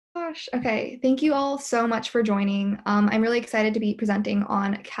gosh. Okay. Thank you all so much for joining. I'm really excited to be presenting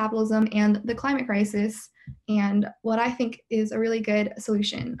on capitalism and the climate crisis and what I think is a really good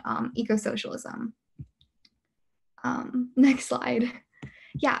solution, ecosocialism. Next slide.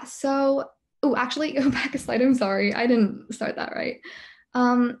 Yeah, so, oh, actually, go back a slide. I'm sorry. I didn't start that right.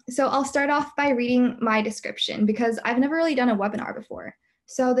 So I'll start off by reading my description because I've never really done a webinar before.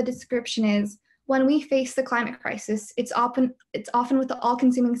 So the description is, when we face the climate crisis, it's often with the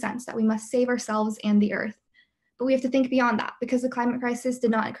all-consuming sense that we must save ourselves and the earth. But we have to think beyond that because the climate crisis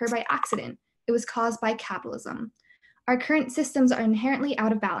did not occur by accident. It was caused by capitalism. Our current systems are inherently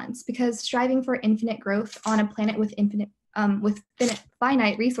out of balance because striving for infinite growth on a planet with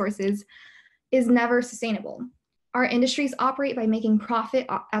finite resources is never sustainable. Our industries operate by making profit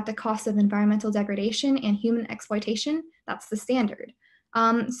at the cost of environmental degradation and human exploitation. That's the standard.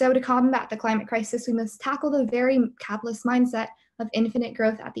 So to combat the climate crisis, we must tackle the very capitalist mindset of infinite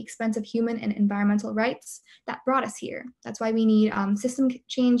growth at the expense of human and environmental rights that brought us here. That's why we need system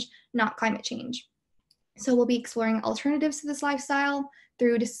change, not climate change. So we'll be exploring alternatives to this lifestyle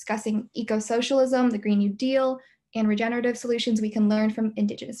through discussing eco-socialism, the Green New Deal, and regenerative solutions we can learn from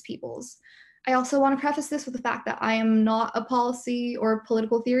Indigenous peoples. I also want to preface this with the fact that I am not a policy or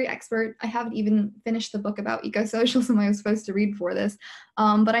political theory expert. I haven't even finished the book about eco-socialism I was supposed to read for this,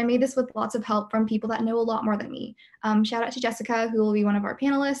 but I made this with lots of help from people that know a lot more than me. Shout out to Jessica, who will be one of our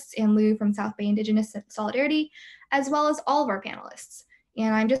panelists, and Lou from South Bay Indigenous Solidarity, as well as all of our panelists.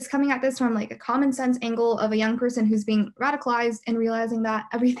 And I'm just coming at this from like a common sense angle of a young person who's being radicalized and realizing that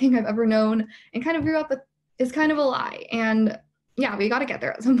everything I've ever known and kind of grew up with is kind of a lie. And yeah, we got to get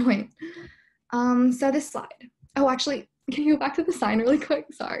there at some point. So this slide. Oh, actually, can you go back to the sign really quick?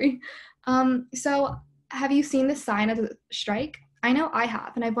 Sorry. So have you seen the sign of the strike? I know I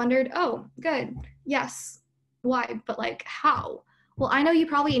have, and I've wondered, oh, good. Yes. Why? But like, how? Well, I know you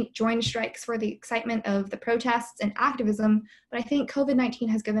probably joined strikes for the excitement of the protests and activism, but I think COVID-19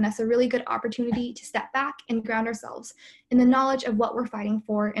 has given us a really good opportunity to step back and ground ourselves in the knowledge of what we're fighting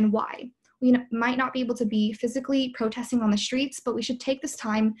for and why. We might not be able to be physically protesting on the streets, but we should take this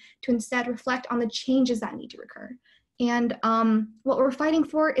time to instead reflect on the changes that need to occur. And what we're fighting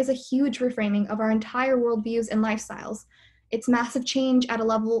for is a huge reframing of our entire worldviews and lifestyles. It's massive change at a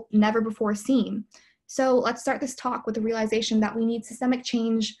level never before seen. So let's start this talk with the realization that we need systemic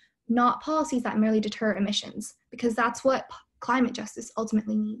change, not policies that merely deter emissions, because that's what climate justice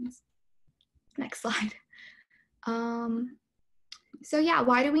ultimately means. Next slide. So yeah,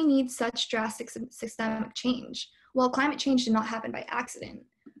 why do we need such drastic systemic change? Well, climate change did not happen by accident.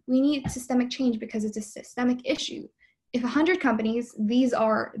 We need systemic change because it's a systemic issue. If 100 companies, these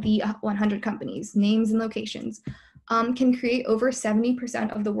are the 100 companies, names and locations, can create over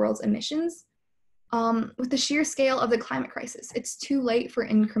 70% of the world's emissions, with the sheer scale of the climate crisis, it's too late for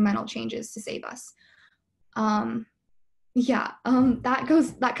incremental changes to save us. That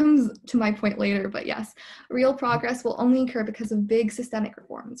comes to my point later, but yes, real progress will only occur because of big systemic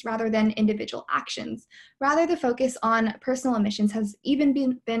reforms rather than individual actions. Rather, the focus on personal emissions has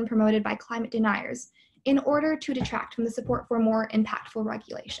even been promoted by climate deniers in order to detract from the support for more impactful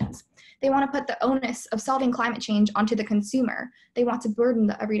regulations. They want to put the onus of solving climate change onto the consumer. They want to burden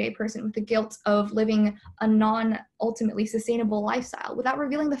the everyday person with the guilt of living a non-ultimately sustainable lifestyle without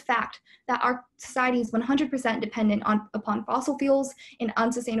revealing the fact that our society is 100% dependent upon fossil fuels and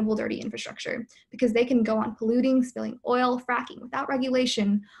unsustainable dirty infrastructure because they can go on polluting, spilling oil, fracking without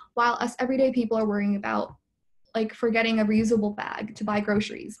regulation, while us everyday people are worrying about like forgetting a reusable bag to buy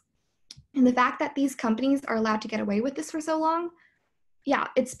groceries. And the fact that these companies are allowed to get away with this for so long, yeah,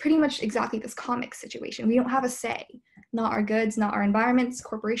 it's pretty much exactly this comic situation. We don't have a say, not our goods, not our environments.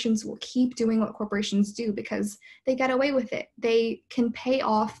 Corporations will keep doing what corporations do because they get away with it. They can pay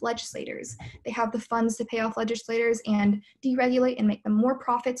off legislators. They have the funds to pay off legislators and deregulate and make them more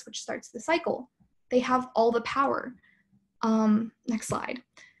profits, which starts the cycle. They have all the power. Next slide.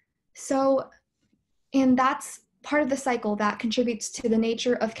 So, and that's part of the cycle that contributes to the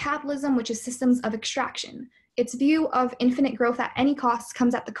nature of capitalism, which is systems of extraction. Its view of infinite growth at any cost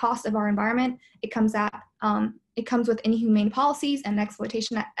comes at the cost of our environment. It comes with inhumane policies and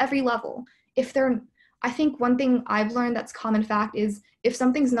exploitation at every level. I think one thing I've learned that's common fact is if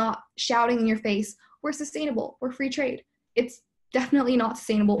something's not shouting in your face, we're sustainable, we're free trade. It's definitely not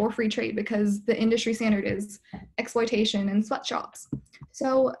sustainable or free trade because the industry standard is exploitation and sweatshops.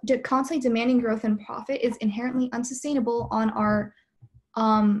 So constantly demanding growth and profit is inherently unsustainable on our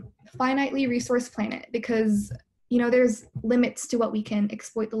finitely resourced planet because, there's limits to what we can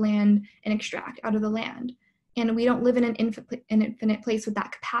exploit the land and extract out of the land. And we don't live in an infinite place with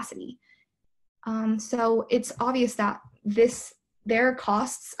that capacity. So it's obvious that this their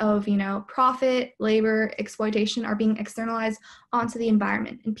costs of, profit, labor, exploitation are being externalized onto the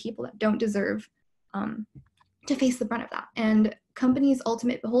environment and people that don't deserve to face the brunt of that. And companies'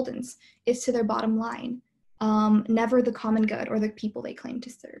 ultimate beholdens is to their bottom line, never the common good or the people they claim to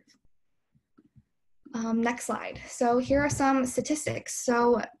serve. Next slide. So here are some statistics.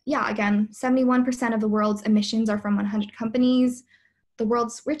 So yeah, again, 71% of the world's emissions are from 100 companies. The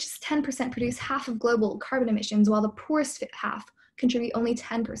world's richest 10% produce half of global carbon emissions, while the poorest half contribute only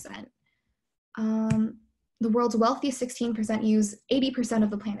 10%. The world's wealthiest 16% use 80% of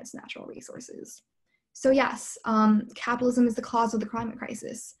the planet's natural resources. So yes, capitalism is the cause of the climate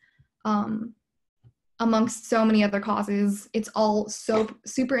crisis. Amongst so many other causes, it's all so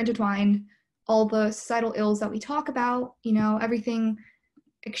super intertwined. All the societal ills that we talk about, everything,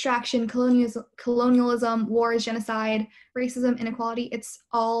 extraction, colonialism, wars, genocide, racism, inequality, it's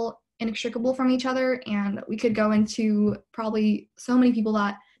all inextricable from each other. And we could go into probably so many people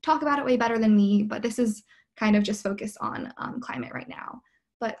that talk about it way better than me, but this is kind of just focused on climate right now.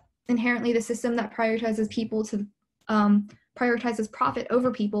 But inherently, the system that prioritizes people to prioritizes profit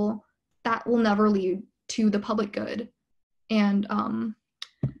over people, that will never lead to the public good. And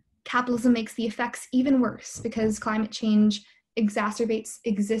capitalism makes the effects even worse because climate change exacerbates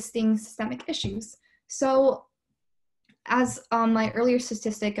existing systemic issues. So as my earlier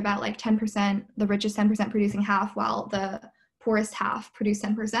statistic about like 10%, the richest 10% producing half while the poorest half produce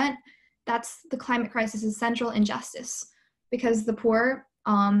 10%, that's the climate crisis' central injustice, because the poor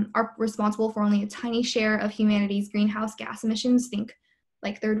are responsible for only a tiny share of humanity's greenhouse gas emissions. Think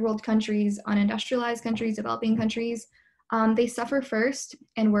like third world countries, unindustrialized countries, developing countries. They suffer first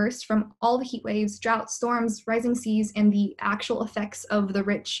and worst from all the heat waves, droughts, storms, rising seas, and the actual effects of the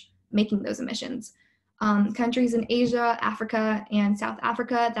rich making those emissions. Countries in Asia, Africa, and South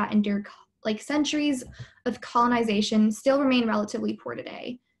Africa that endured like centuries of colonization still remain relatively poor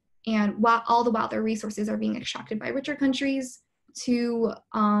today. And all the while their resources are being extracted by richer countries to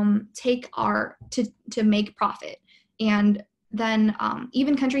make profit. And then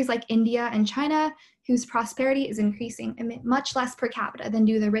even countries like India and China, whose prosperity is increasing, emit much less per capita than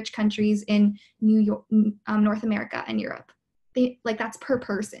do the rich countries in North America and Europe. That's per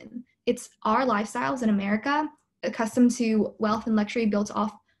person. It's our lifestyles in America, accustomed to wealth and luxury built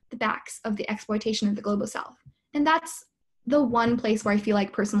off the backs of the exploitation of the global south. And that's the one place where I feel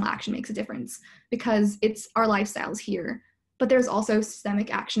like personal action makes a difference, because it's our lifestyles here, but there's also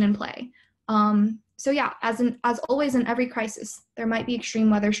systemic action in play. So yeah, as always in every crisis, there might be extreme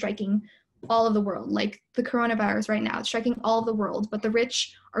weather striking all of the world, like the coronavirus right now, it's striking all of the world, but the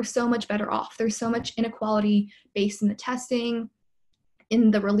rich are so much better off. There's so much inequality based in the testing, in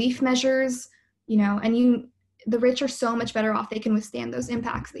the relief measures, the rich are so much better off. They can withstand those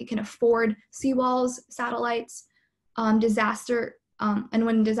impacts. They can afford seawalls, satellites, disaster, and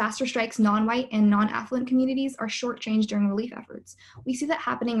when disaster strikes, non-white and non-affluent communities are shortchanged during relief efforts. We see that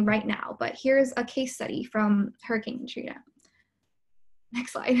happening right now, but here's a case study from Hurricane Katrina.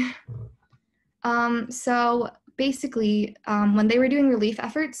 Next slide. So basically, when they were doing relief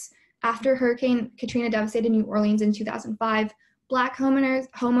efforts, after Hurricane Katrina devastated New Orleans in 2005, Black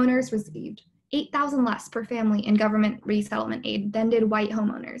homeowners received $8,000 less per family in government resettlement aid than did white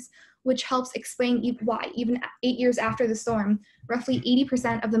homeowners, which helps explain why, even 8 years after the storm, roughly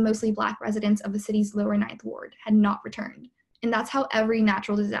 80% of the mostly Black residents of the city's lower Ninth Ward had not returned. And that's how every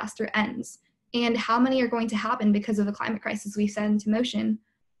natural disaster ends. And how many are going to happen because of the climate crisis we've set into motion?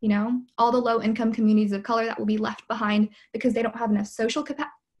 All the low-income communities of color that will be left behind because they don't have enough social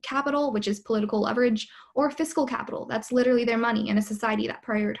capital, which is political leverage, or fiscal capital, that's literally their money in a society that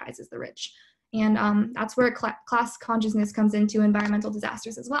prioritizes the rich. And that's where class consciousness comes into environmental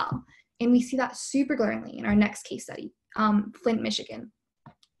disasters as well. And we see that super glaringly in our next case study, Flint, Michigan.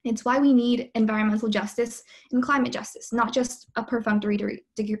 It's why we need environmental justice and climate justice, not just a perfunctory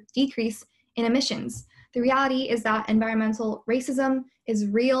decrease in emissions. The reality is that environmental racism is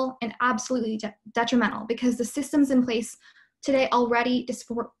real and absolutely detrimental, because the systems in place today already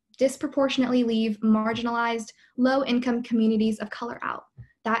disproportionately leave marginalized, low-income communities of color out.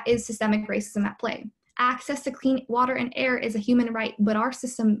 That is systemic racism at play. Access to clean water and air is a human right, but our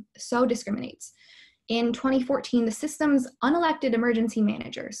system so discriminates. In 2014, the system's unelected emergency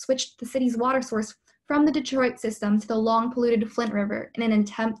manager switched the city's water source from the Detroit system to the long-polluted Flint River in an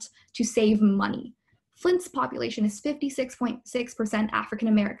attempt to save money. Flint's population is 56.6% African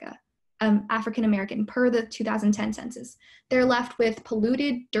American per the 2010 census. They're left with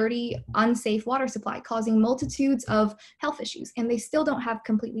polluted, dirty, unsafe water supply, causing multitudes of health issues, and they still don't have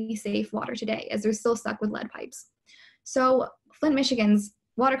completely safe water today, as they're still stuck with lead pipes. So Flint, Michigan's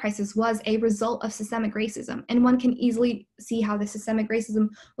water crisis was a result of systemic racism, and one can easily see how the systemic racism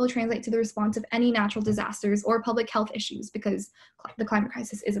will translate to the response of any natural disasters or public health issues, because the climate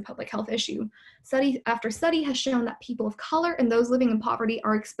crisis is a public health issue. Study after study has shown that people of color and those living in poverty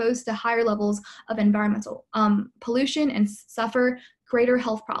are exposed to higher levels of environmental pollution and suffer greater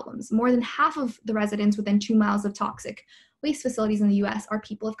health problems. More than half of the residents within 2 miles of toxic waste facilities in the US are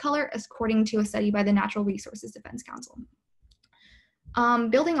people of color, according to a study by the Natural Resources Defense Council.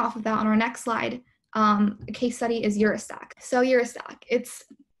 Building off of that, on our next slide, a case study is Eurostak. So Eurostak, it's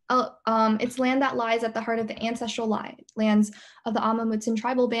land that lies at the heart of the ancestral lands of the Amah-Mutsun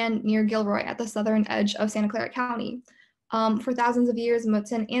tribal band near Gilroy at the southern edge of Santa Clara County. For thousands of years,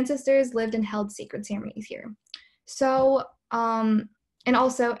 Mutsun ancestors lived and held sacred ceremonies here. So, and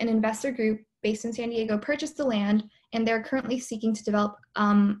also an investor group based in San Diego purchased the land, and they're currently seeking to develop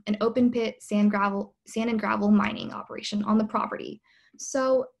an open pit sand and gravel mining operation on the property.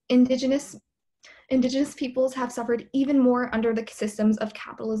 So indigenous peoples have suffered even more under the systems of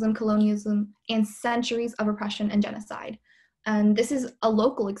capitalism, colonialism, and centuries of oppression and genocide. And this is a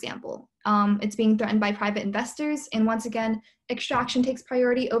local example. It's being threatened by private investors, and once again, extraction takes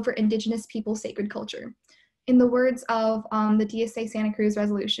priority over indigenous people's sacred culture. In the words of the DSA Santa Cruz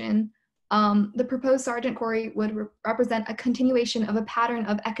resolution, the proposed Sergeant Quarry would represent a continuation of a pattern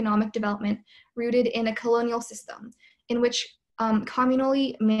of economic development rooted in a colonial system in which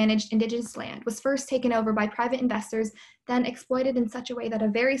communally managed indigenous land was first taken over by private investors, then exploited in such a way that a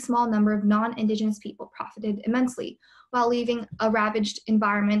very small number of non-indigenous people profited immensely, while leaving a ravaged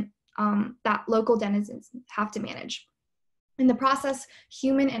environment that local denizens have to manage. In the process,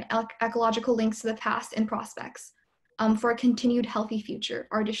 human and ecological links to the past and prospects for a continued healthy future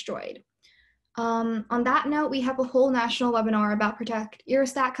are destroyed. On that note, we have a whole national webinar about Protect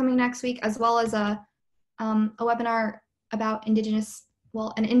Eurostat coming next week, as well as a webinar about Indigenous,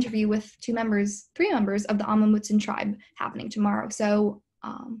 well, an interview with three members of the Amah-Mutsun tribe happening tomorrow. So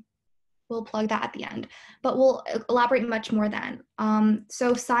we'll plug that at the end, but we'll elaborate much more then.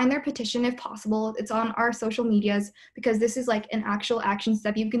 So sign their petition if possible. It's on our social medias, because this is like an actual action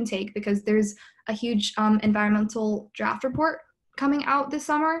step you can take, because there's a huge environmental draft report coming out this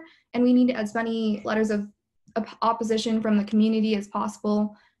summer, and we need as many letters of opposition from the community as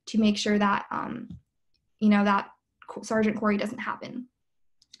possible to make sure that, that Sergeant Quarry doesn't happen.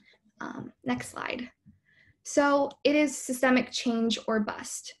 Next slide. So it is systemic change or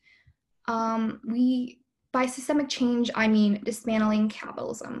bust. By systemic change, I mean dismantling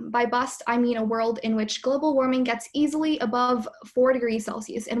capitalism. By bust, I mean a world in which global warming gets easily above 4 degrees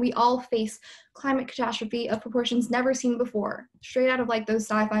Celsius, and we all face climate catastrophe of proportions never seen before, straight out of like those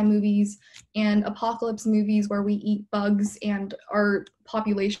sci-fi movies and apocalypse movies where we eat bugs and our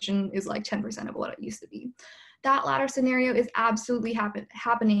population is like 10% of what it used to be. That latter scenario is absolutely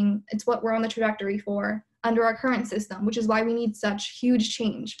happening. It's what we're on the trajectory for under our current system, which is why we need such huge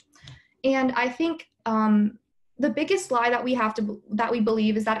change. And I think the biggest lie that we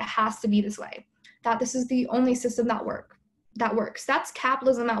believe is that it has to be this way, that this is the only system that works. That's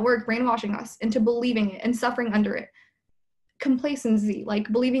capitalism at work, brainwashing us into believing it and suffering under it. Complacency,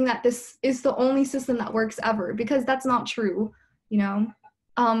 like believing that this is the only system that works ever, because that's not true,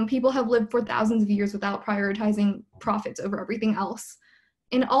 People have lived for thousands of years without prioritizing profits over everything else.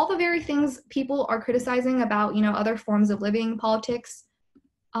 And all the very things people are criticizing about, other forms of living, politics.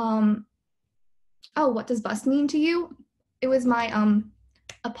 Oh, what does bust mean to you? It was my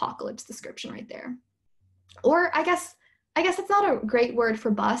apocalypse description right there. Or I guess that's not a great word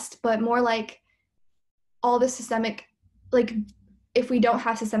for bust, but more like all the systemic, like if we don't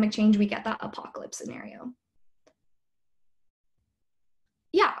have systemic change, we get that apocalypse scenario.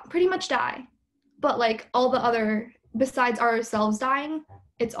 Yeah, pretty much die. But like all the other, besides ourselves dying,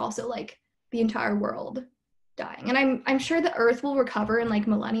 it's also like the entire world dying. And I'm sure the Earth will recover in like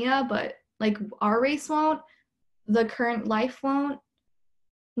millennia, but like our race won't, the current life won't.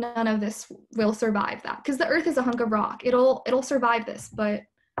 None of this will survive that, because the Earth is a hunk of rock. It'll survive this, but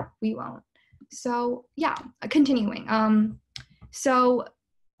we won't. So yeah, continuing. So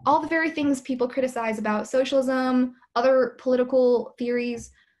all the very things people criticize about socialism, other political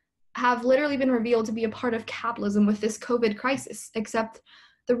theories, have literally been revealed to be a part of capitalism with this COVID crisis, except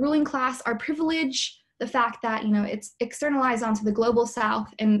the ruling class, our privilege, the fact that, it's externalized onto the global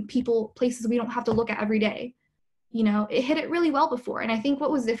south and places we don't have to look at every day. It hit it really well before. And I think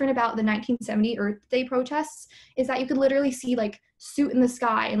what was different about the 1970 Earth Day protests is that you could literally see like soot in the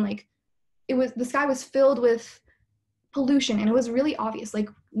sky, and like the sky was filled with pollution, and it was really obvious, like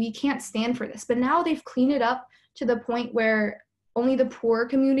we can't stand for this. But now they've cleaned it up to the point where only the poor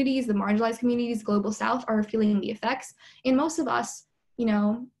communities, the marginalized communities, global south are feeling the effects. And most of us, you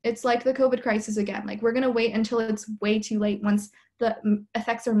know, it's like the COVID crisis again. Like, we're going to wait until it's way too late once the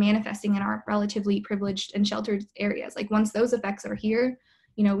effects are manifesting in our relatively privileged and sheltered areas. Like, once those effects are here,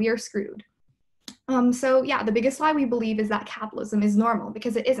 you know, we are screwed. So yeah, the biggest lie we believe is that capitalism is normal,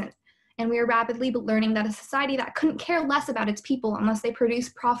 because it isn't. And we are rapidly learning that a society that couldn't care less about its people unless they produce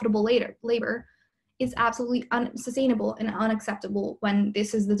profitable labor is absolutely unsustainable and unacceptable when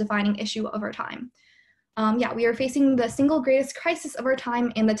this is the defining issue of our time. Yeah, we are facing the single greatest crisis of our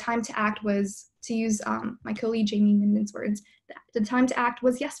time, and the time to act was, to use my colleague Jamie Minden's words, the time to act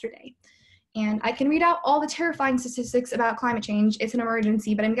was yesterday. And I can read out all the terrifying statistics about climate change. It's an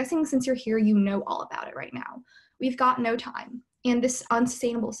emergency, but I'm guessing since you're here, you know all about it right now. We've got no time. And this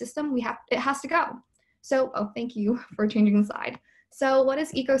unsustainable system, it has to go. So, oh, thank you for changing the slide. So what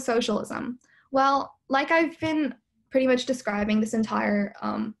is ecosocialism? Well, like I've been pretty much describing this entire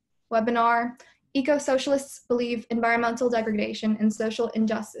webinar, eco-socialists believe environmental degradation and social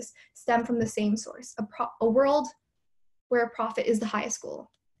injustice stem from the same source, a world where profit is the highest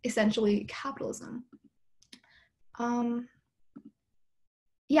goal, essentially capitalism.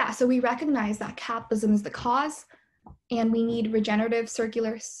 Yeah, so we recognize that capitalism is the cause, and we need regenerative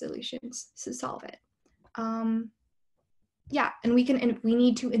circular solutions to solve it. Yeah, and we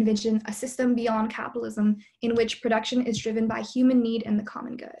need to envision a system beyond capitalism in which production is driven by human need and the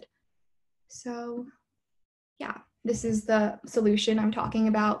common good. So yeah, this is the solution I'm talking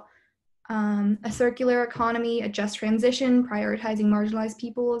about. A circular economy, a just transition, prioritizing marginalized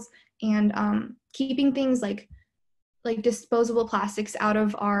peoples, and keeping things like disposable plastics out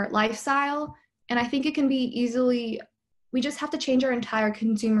of our lifestyle. And I think it can be easily, we just have to change our entire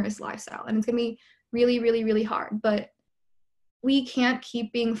consumerist lifestyle, and it's gonna be really, really, really hard, but we can't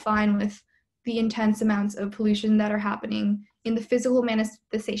keep being fine with the intense amounts of pollution that are happening in the physical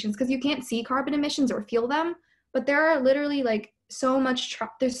manifestations, because you can't see carbon emissions or feel them, but there are literally like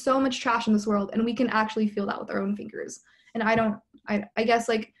there's so much trash in this world, and we can actually feel that with our own fingers. And I guess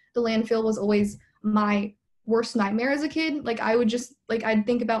like the landfill was always my worst nightmare as a kid. Like I'd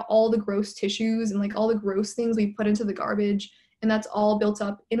think about all the gross tissues and like all the gross things we put into the garbage, and that's all built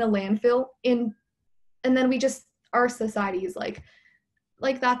up in a landfill. And then our society is like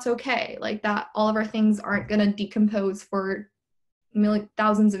that's okay. Like that all of our things aren't gonna decompose for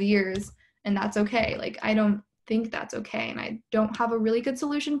thousands of years, and that's okay. Like I don't think that's okay, and I don't have a really good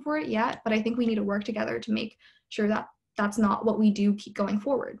solution for it yet, but I think we need to work together to make sure that that's not what we do keep going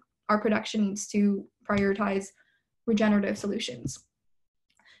forward. Our production needs to prioritize regenerative solutions.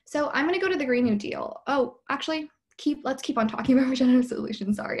 So I'm going to go to the Green New Deal. Oh, actually, let's keep on talking about regenerative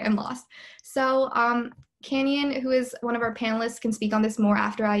solutions. Sorry, I'm lost. So Kanyon, who is one of our panelists, can speak on this more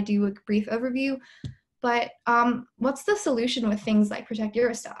after I do a brief overview. But what's the solution with things like Protect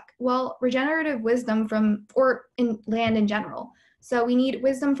Eurostock? Well, regenerative wisdom in land in general. So we need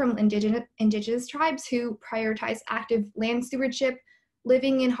wisdom from indigenous tribes who prioritize active land stewardship,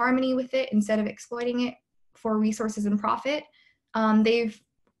 living in harmony with it instead of exploiting it for resources and profit.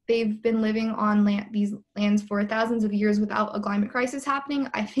 They've been living on these lands for thousands of years without a climate crisis happening.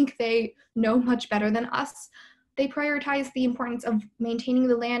 I think they know much better than us. They prioritize the importance of maintaining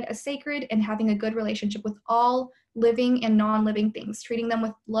the land as sacred and having a good relationship with all living and non-living things, treating them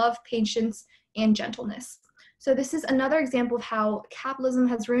with love, patience, and gentleness. So this is another example of how capitalism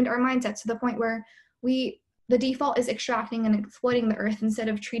has ruined our mindset to the point where the default is extracting and exploiting the earth instead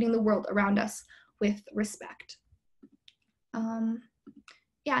of treating the world around us with respect.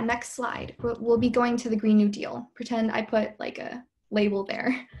 Yeah, next slide. We'll be going to the Green New Deal. Pretend I put like a label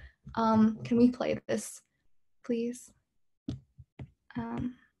there. Can we play this, please?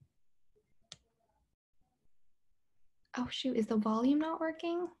 Oh shoot, is the volume not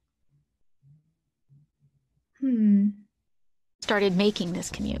working? Started making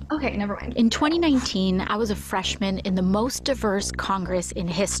this commute. Okay, never mind. In 2019, I was a freshman in the most diverse Congress in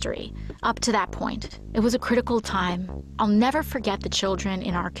history. Up to that point, it was a critical time. I'll never forget the children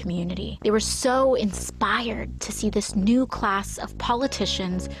in our community. They were so inspired to see this new class of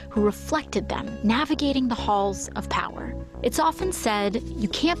politicians who reflected them, navigating the halls of power. It's often said, you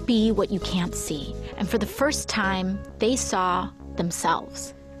can't be what you can't see. And for the first time, they saw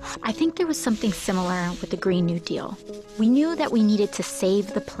themselves. I think there was something similar with the Green New Deal. We knew that we needed to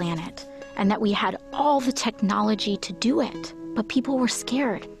save the planet and that we had all the technology to do it, but people were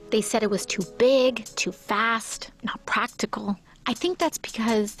scared. They said it was too big, too fast, not practical. I think that's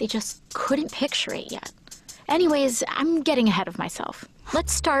because they just couldn't picture it yet. Anyways, I'm getting ahead of myself.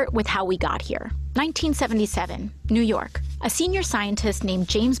 Let's start with how we got here. 1977, New York. A senior scientist named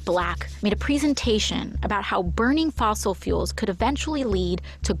James Black made a presentation about how burning fossil fuels could eventually lead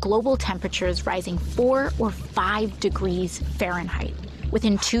to global temperatures rising 4 or 5 degrees Fahrenheit.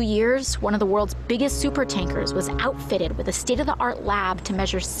 Within 2 years, one of the world's biggest supertankers was outfitted with a state-of-the-art lab to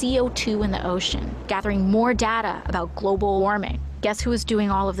measure CO2 in the ocean, gathering more data about global warming. Guess who was doing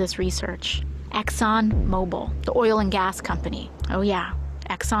all of this research? ExxonMobil, the oil and gas company. Oh yeah,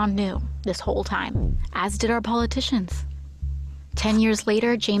 Exxon knew this whole time, as did our politicians. 10 years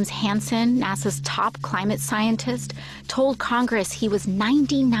later, James Hansen, NASA's top climate scientist, told Congress he was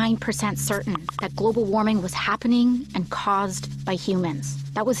 99% certain that global warming was happening and caused by humans.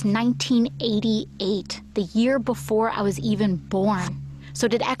 That was 1988, the year before I was even born. So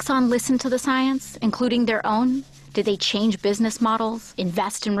did Exxon listen to the science, including their own? Did they change business models,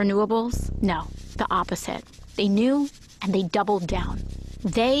 invest in renewables? No, the opposite. They knew and they doubled down.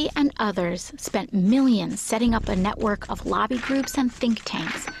 They and others spent millions setting up a network of lobby groups and think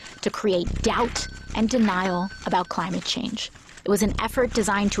tanks to create doubt and denial about climate change. It was an effort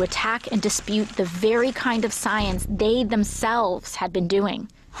designed to attack and dispute the very kind of science they themselves had been doing.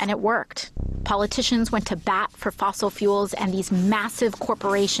 And it worked. Politicians went to bat for fossil fuels, and these massive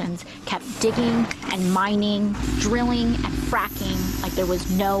corporations kept digging and mining, drilling and fracking like there was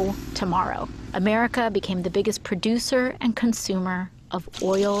no tomorrow. America became the biggest producer and consumer of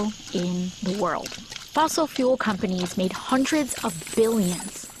oil in the world. Fossil fuel companies made hundreds of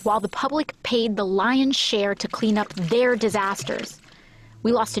billions, while the public paid the lion's share to clean up their disasters.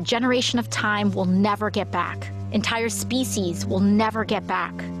 We lost a generation of time we'll never get back. Entire species will never get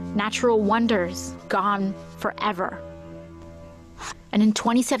back. Natural wonders gone forever. And in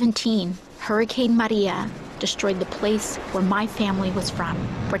 2017, Hurricane Maria destroyed the place where my family was from,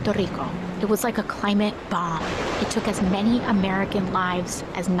 Puerto Rico. It was like a climate bomb. It took as many American lives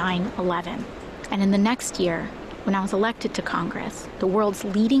as 9/11. And in the next year, when I was elected to Congress, the world's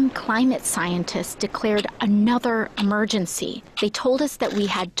leading climate scientists declared another emergency. They told us that we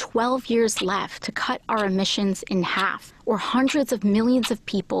had 12 years left to cut our emissions in half, or hundreds of millions of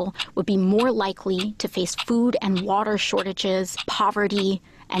people would be more likely to face food and water shortages, poverty,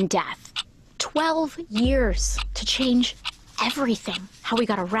 and death. 12 years to change everything. How we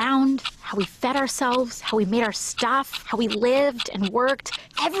got around, how we fed ourselves, how we made our stuff, how we lived and worked,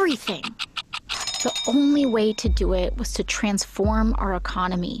 everything. The only way to do it was to transform our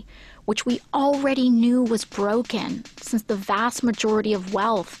economy, which we already knew was broken, since the vast majority of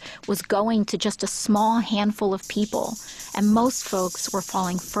wealth was going to just a small handful of people, and most folks were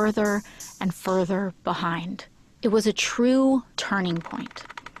falling further and further behind. It was a true turning point.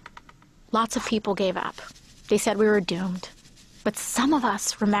 Lots of people gave up. They said we were doomed. But some of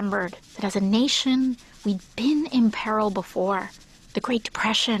us remembered that as a nation, we'd been in peril before. The Great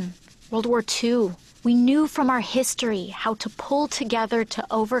Depression, World War II. We knew from our history how to pull together to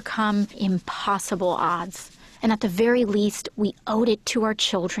overcome impossible odds. And at the very least, we owed it to our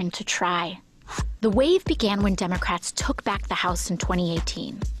children to try. The wave began when Democrats took back the House in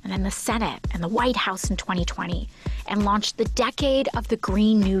 2018, and then the Senate and the White House in 2020, and launched the decade of the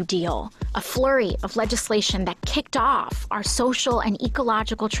Green New Deal, a flurry of legislation that kicked off our social and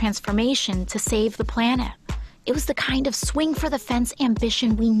ecological transformation to save the planet. It was the kind of swing-for-the-fence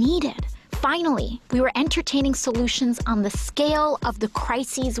ambition we needed. Finally, we were entertaining solutions on the scale of the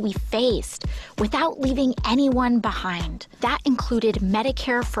crises we faced without leaving anyone behind. That included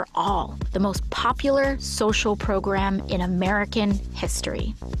Medicare for All, the most popular social program in American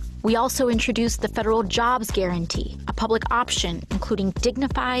history. We also introduced the federal jobs guarantee, a public option including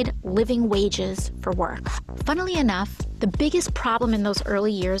dignified living wages for work. Funnily enough, the biggest problem in those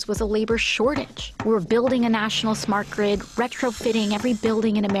early years was a labor shortage. We were building a national smart grid, retrofitting every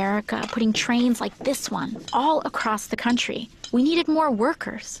building in America, putting trains like this one all across the country. We needed more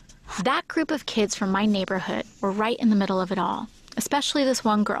workers. That group of kids from my neighborhood were right in the middle of it all, especially this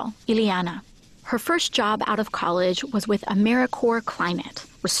one girl, Ileana. Her first job out of college was with AmeriCorps Climate,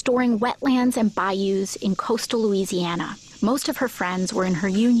 restoring wetlands and bayous in coastal Louisiana. Most of her friends were in her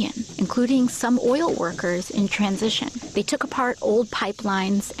union, including some oil workers in transition. They took apart old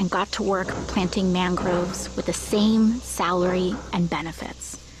pipelines and got to work planting mangroves with the same salary and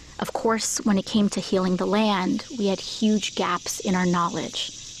benefits. Of course, when it came to healing the land, we had huge gaps in our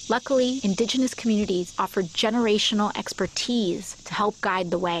knowledge. Luckily, Indigenous communities offered generational expertise to help guide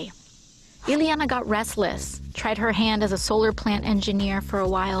the way. Ileana got restless, tried her hand as a solar plant engineer for a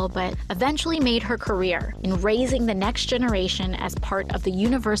while, but eventually made her career in raising the next generation as part of the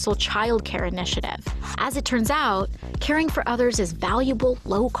Universal Child Care Initiative. As it turns out, caring for others is valuable,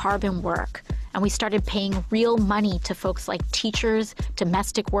 low-carbon work, and we started paying real money to folks like teachers,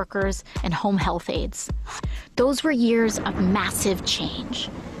 domestic workers, and home health aides. Those were years of massive change,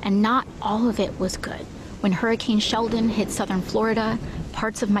 and not all of it was good. When Hurricane Sheldon hit southern Florida,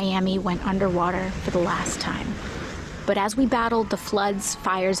 parts of Miami went underwater for the last time. But as we battled the floods,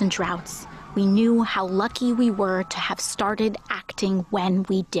 fires, and droughts, we knew how lucky we were to have started acting when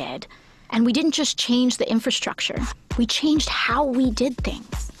we did. And we didn't just change the infrastructure, we changed how we did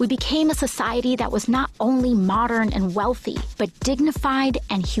things. We became a society that was not only modern and wealthy, but dignified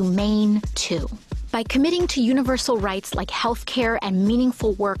and humane too. By committing to universal rights like healthcare and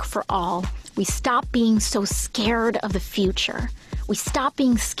meaningful work for all, we stopped being so scared of the future. We stopped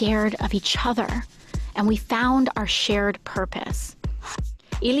being scared of each other, and we found our shared purpose.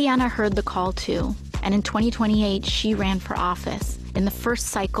 Ileana heard the call too, and in 2028, she ran for office in the first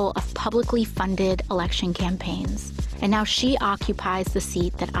cycle of publicly funded election campaigns. And now she occupies the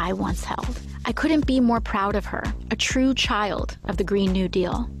seat that I once held. I couldn't be more proud of her, a true child of the Green New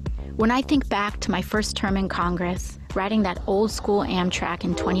Deal. When I think back to my first term in Congress, riding that old school Amtrak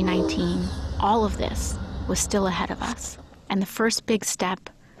in 2019, all of this was still ahead of us. And the first big step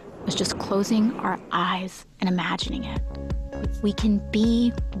was just closing our eyes and imagining it. We can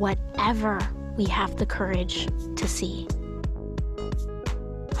be whatever we have the courage to see.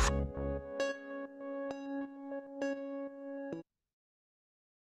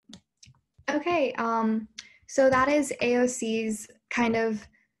 Okay, so that is AOC's kind of,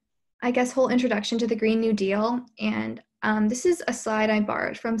 I guess, whole introduction to the Green New Deal. And this is a slide I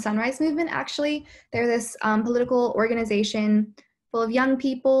borrowed from Sunrise Movement, actually. They're this political organization full of young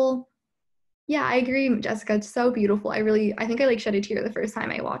people. Yeah, I agree, Jessica. It's so beautiful. I think I shed a tear the first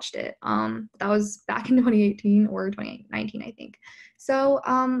time I watched it. That was back in 2018 or 2019, I think. So,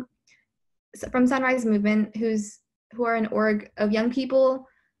 from Sunrise Movement, who are an org of young people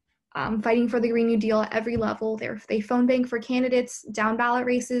fighting for the Green New Deal at every level. They phone bank for candidates, down ballot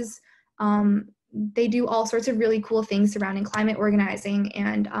races. They do all sorts of really cool things surrounding climate organizing,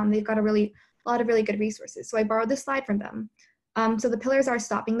 and they've got a lot of really good resources. So I borrowed this slide from them. So the pillars are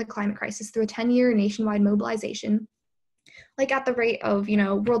stopping the climate crisis through a 10-year nationwide mobilization, like at the rate of,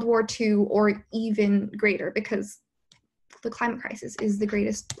 World War II or even greater, because the climate crisis is the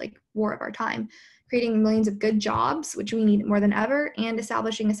greatest war of our time. Creating millions of good jobs, which we need more than ever, and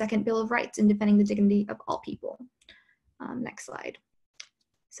establishing a second Bill of Rights and defending the dignity of all people. Next slide.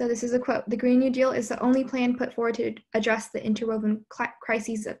 So this is a quote: "The Green New Deal is the only plan put forward to address the interwoven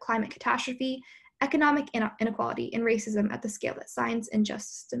crises of climate catastrophe, economic inequality, and racism at the scale that science and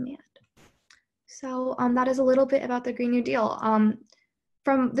justice demand." So that is a little bit about the Green New Deal.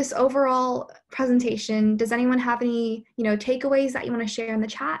 From this overall presentation, does anyone have any takeaways that you want to share in the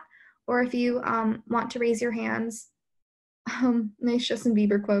chat? Or if you want to raise your hands, nice Justin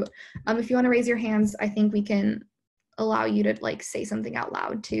Bieber quote. If you want to raise your hands, I think we can allow you to say something out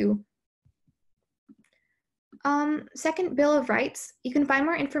loud too. Second Bill of Rights. You can find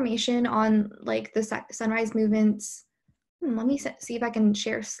more information on the Sunrise Movements. Let me see if I can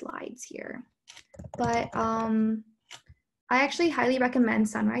share slides here. But I actually highly recommend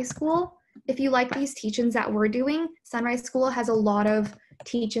Sunrise School. If you like these teach-ins that we're doing, Sunrise School has a lot of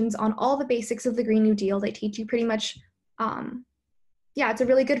teach-ins on all the basics of the Green New Deal. They teach you pretty much, it's a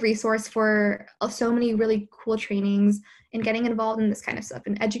really good resource for so many really cool trainings and getting involved in this kind of stuff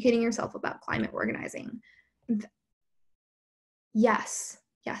and educating yourself about climate organizing. Yes,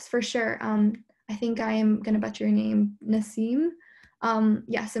 for sure. I think I am going to butcher your name, Nassim.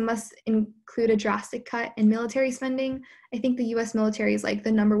 Yes, it must include a drastic cut in military spending. I think the US military is the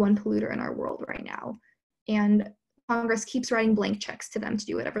 #1 polluter in our world right now. And Congress keeps writing blank checks to them to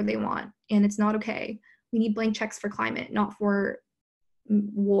do whatever they want. And it's not okay. We need blank checks for climate, not for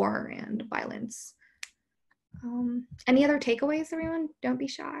war and violence. Any other takeaways, everyone? Don't be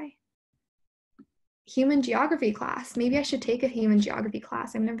shy. Human geography class. Maybe I should take a human geography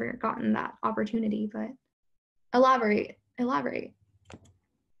class. I've never gotten that opportunity, but elaborate.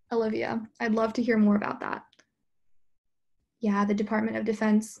 Olivia, I'd love to hear more about that. Yeah, the Department of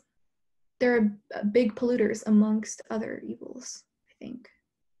Defense. They're big polluters amongst other evils, I think,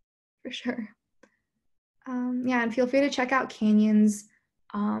 for sure. Yeah, and feel free to check out Kanyon's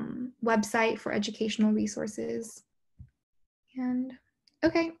website for educational resources. And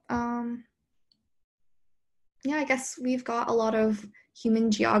okay, yeah, I guess we've got a lot of human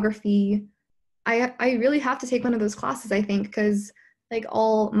geography. I really have to take one of those classes, I think, because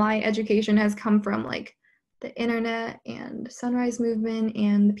all my education has come from the internet and Sunrise Movement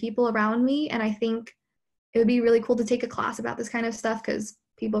and the people around me. And I think it would be really cool to take a class about this kind of stuff because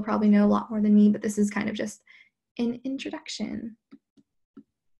people probably know a lot more than me, but this is kind of just an introduction.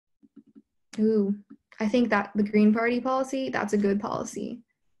 Ooh, I think that the Green Party policy, that's a good policy.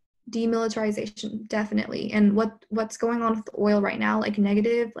 Demilitarization, definitely. And what's going on with the oil right now,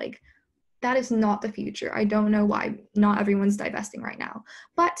 negative, that is not the future. I don't know why not everyone's divesting right now.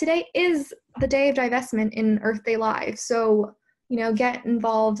 But today is the day of divestment in Earth Day Live. So, you know, get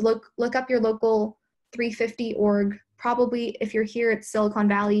involved, look up your local 350 org. Probably if you're here at Silicon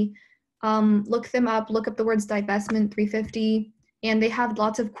Valley, look them up, look up the words divestment 350, and they have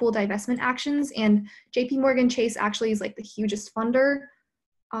lots of cool divestment actions. And JP Morgan Chase actually is like the hugest funder.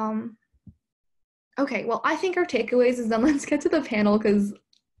 Okay, well, I think our takeaways is then let's get to the panel because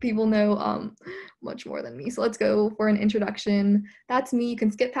people know much more than me. So let's go for an introduction. That's me. You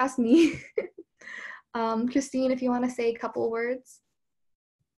can skip past me. Christine, if you want to say a couple words.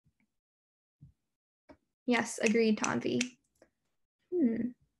 Yes, agreed, Tanvi. Oh,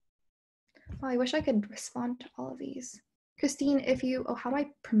 I wish I could respond to all of these. Christine, if you, oh, how do I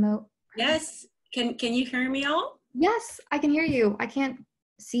promote? Yes, can you hear me all? Yes, I can hear you. I can't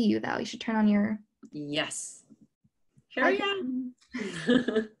see you though. You should turn on your. Yes. Here I am.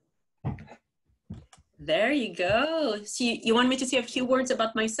 There you go. So you want me to say a few words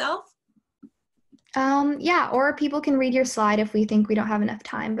about myself? Yeah, or people can read your slide if we think we don't have enough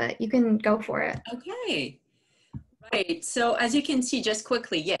time, but you can go for it. Okay. Right. So as you can see, just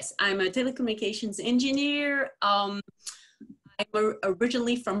quickly, yes, I'm a telecommunications engineer. I'm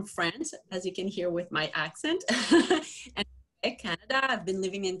originally from France, as you can hear with my accent, and Canada. I've been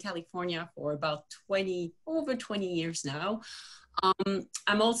living in California for about over 20 years now.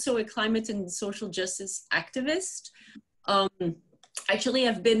 I'm also a climate and social justice activist. Actually,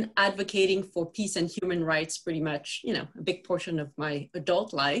 I've been advocating for peace and human rights pretty much, you know, a big portion of my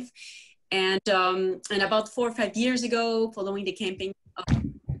adult life. And about 4 or 5 years ago, following the campaign of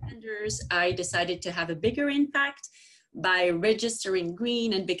Hernandez, I decided to have a bigger impact by registering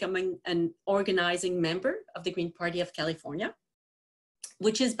Green and becoming an organizing member of the Green Party of California,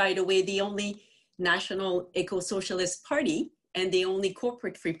 which is, by the way, the only national eco-socialist party and the only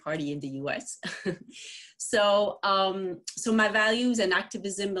corporate-free party in the US. So my values and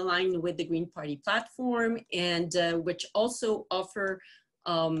activism align with the Green Party platform, and which also offer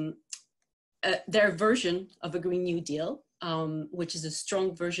their version of a Green New Deal, which is a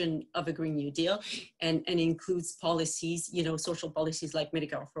strong version of a Green New Deal, and includes policies, you know, social policies like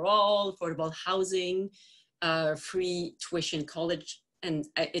Medicare for all, affordable housing, free tuition college and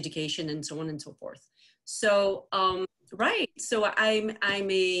education, and so on and so forth. So, right, so I'm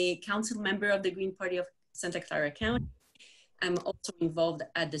a council member of the Green Party of Santa Clara County. I'm also involved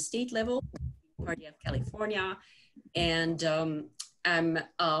at the state level, Green Party of California, and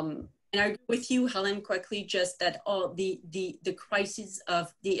and I agree with you, Helen, quickly, just that all the crises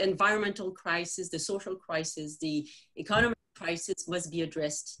of the environmental crisis, the social crisis, the economic crisis must be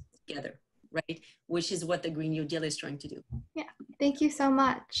addressed together, right? Which is what the Green New Deal is trying to do. Yeah, thank you so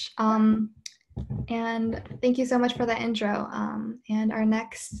much. And thank you so much for that intro. And our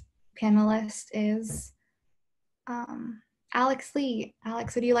next panelist is Alex Lee.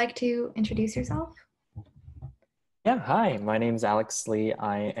 Alex, would you like to introduce yourself? Yeah, hi, my name is Alex Lee.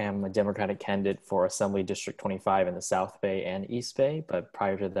 I am a Democratic candidate for Assembly District 25 in the South Bay and East Bay, but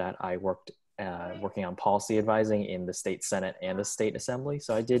prior to that, I worked working on policy advising in the state Senate and the state assembly.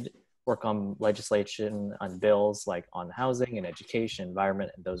 So I did work on legislation, on bills like on housing and education, environment,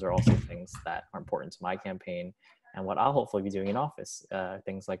 and those are also things that are important to my campaign and what I'll hopefully be doing in office,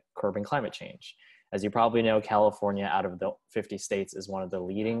 things like curbing climate change. As you probably know, California, out of the 50 states, is one of the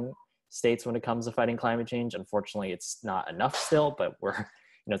leading states when it comes to fighting climate change. Unfortunately, it's not enough still, but we're,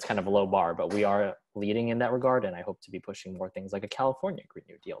 you know, it's kind of a low bar, but we are leading in that regard. And I hope to be pushing more things like a California Green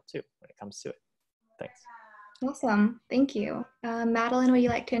New Deal too, when it comes to it. Thanks. Awesome, thank you. Madeline, would you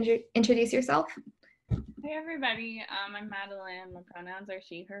like to introduce yourself? Hey everybody, I'm Madeline. My pronouns are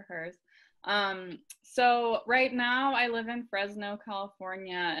she, her, hers. So right now I live in Fresno,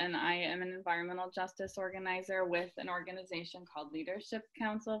 California, and I am an environmental justice organizer with an organization called Leadership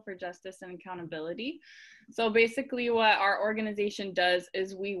Council for Justice and Accountability. So basically what our organization does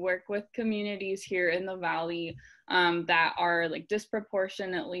is we work with communities here in the Valley that are like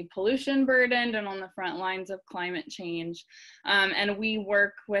disproportionately pollution burdened and on the front lines of climate change. And we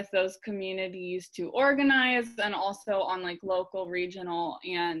work with those communities to organize and also on like local, regional,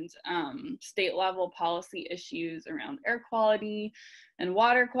 and state level policy issues around air quality and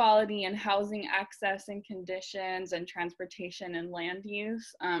water quality and housing access and conditions and transportation and land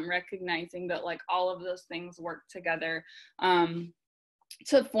use, recognizing that like all of those things work together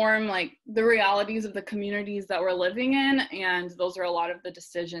to form like the realities of the communities that we're living in, and those are a lot of the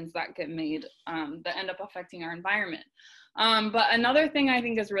decisions that get made that end up affecting our environment. But another thing I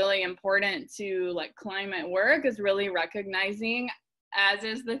think is really important to like climate work is really recognizing, as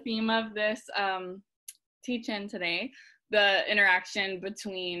is the theme of this teach-in today, the interaction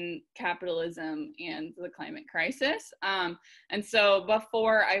between capitalism and the climate crisis. And so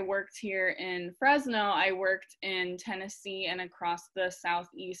before I worked here in Fresno, I worked in Tennessee and across the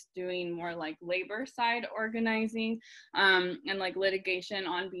Southeast doing more like labor side organizing and like litigation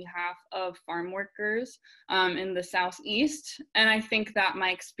on behalf of farm workers in the Southeast. And I think that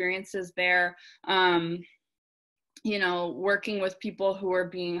my experiences there, you know, working with people who are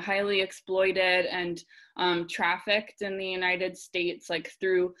being highly exploited and trafficked in the United States, like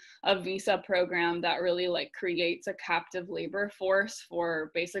through a visa program that really like creates a captive labor force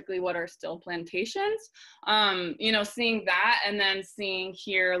for basically what are still plantations. You know, seeing that and then seeing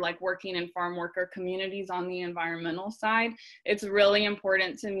here, like working in farm worker communities on the environmental side, it's really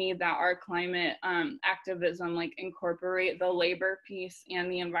important to me that our climate activism like incorporate the labor piece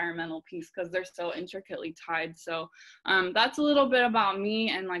and the environmental piece because they're so intricately tied. So that's a little bit about me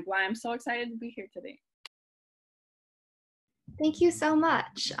and like why I'm so excited to be here today. Thank you so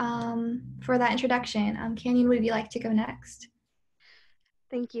much for that introduction. Kanyon, would you like to go next?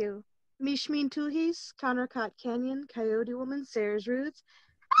 Thank you. Mishmin Tuhis, Connercott Canyon, Coyote Woman, Sayers-Roods.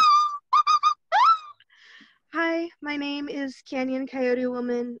 Hi, my name is Canyon Coyote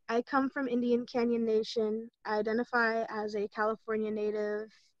Woman. I come from Indian Canyon Nation. I identify as a California native,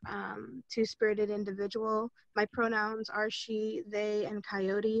 two-spirited individual. My pronouns are she, they, and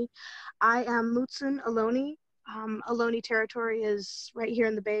coyote. I am Mutsun Ohlone. Ohlone territory is right here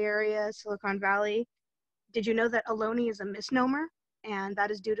in the Bay Area, Silicon Valley. Did you know that Ohlone is a misnomer? And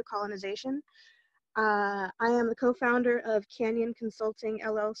that is due to colonization. I am the co-founder of Kanyon Consulting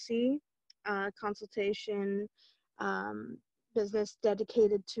LLC, consultation business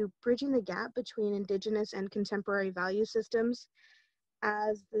dedicated to bridging the gap between Indigenous and contemporary value systems.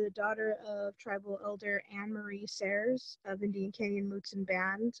 As the daughter of tribal elder Anne Marie Sayers of Indian Canyon Mutsun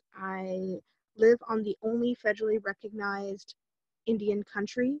Band, I live on the only federally recognized Indian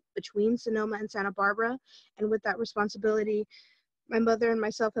country between Sonoma and Santa Barbara. And with that responsibility, my mother and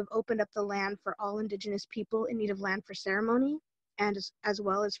myself have opened up the land for all Indigenous people in need of land for ceremony and as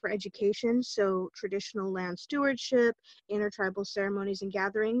well as for education. So traditional land stewardship, intertribal ceremonies and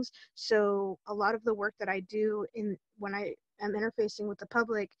gatherings. So a lot of the work that I do when I am interfacing with the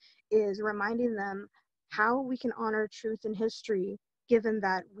public is reminding them how we can honor truth in history, given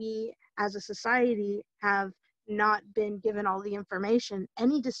that we as a society have not been given all the information.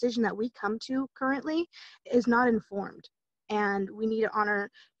 Any decision that we come to currently is not informed. And we need to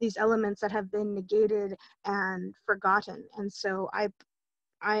honor these elements that have been negated and forgotten. And so I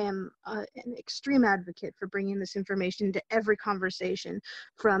am an extreme advocate for bringing this information to every conversation,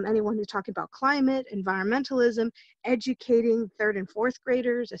 from anyone who's talking about climate, environmentalism, educating third and fourth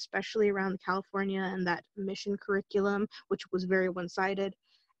graders, especially around California and that mission curriculum, which was very one-sided.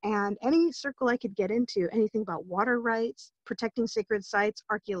 And any circle I could get into, anything about water rights, protecting sacred sites,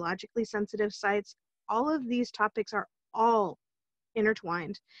 archaeologically sensitive sites, all of these topics are all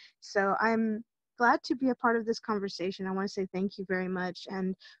intertwined. So I'm glad to be a part of this conversation. I want to say thank you very much.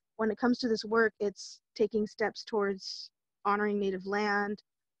 And when it comes to this work, it's taking steps towards honoring native land,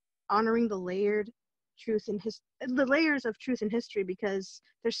 honoring the layered truth in the layers of truth and history, because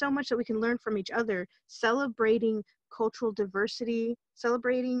there's so much that we can learn from each other, celebrating cultural diversity,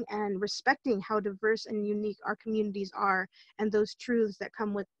 celebrating and respecting how diverse and unique our communities are, and those truths that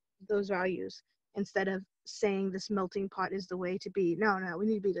come with those values, instead of saying this melting pot is the way to be. No, we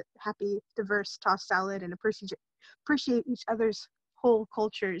need to be happy, diverse, tossed salad, and appreciate each other's whole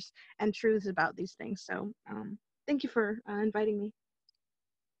cultures and truths about these things. So thank you for inviting me.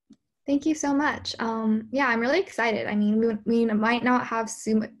 Thank you so much. Yeah, I'm really excited. I mean, we might not have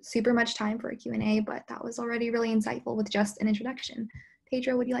super much time for a Q&A, but that was already really insightful with just an introduction.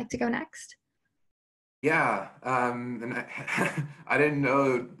 Pedro, would you like to go next? Yeah, and I didn't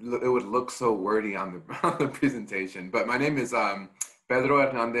know it would look so wordy on the presentation, but my name is Pedro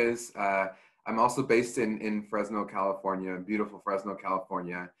Hernandez. I'm also based in Fresno, California, beautiful Fresno,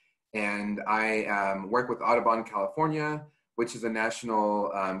 California, and I work with Audubon California, which is a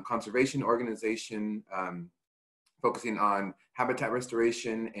national conservation organization focusing on habitat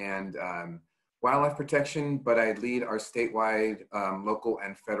restoration and wildlife protection, but I lead our statewide, local,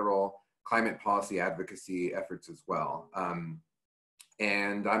 and federal climate policy advocacy efforts as well.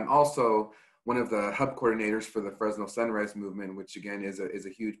 And I'm also one of the hub coordinators for the Fresno Sunrise Movement, which again is a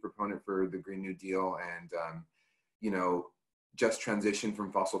huge proponent for the Green New Deal and you know, just transition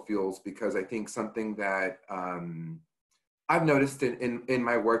from fossil fuels, because I think something that I've noticed in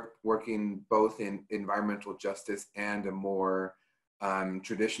my work, working both in environmental justice and a more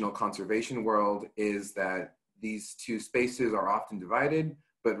traditional conservation world, is that these two spaces are often divided,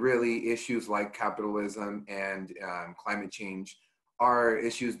 but really issues like capitalism and climate change are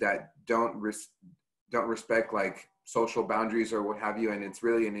issues that don't respect like social boundaries or what have you, and it's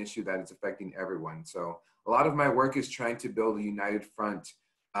really an issue that is affecting everyone. So a lot of my work is trying to build a united front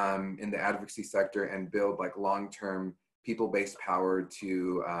in the advocacy sector and build like long-term people-based power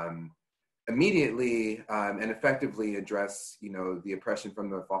to immediately and effectively address, you know, the oppression from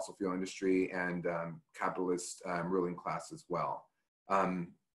the fossil fuel industry and capitalist ruling class as well. But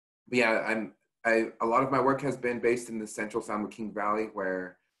yeah, a lot of my work has been based in the central San Joaquin Valley,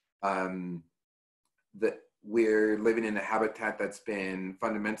 where we're living in a habitat that's been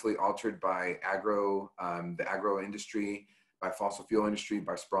fundamentally altered by the agro industry, by fossil fuel industry,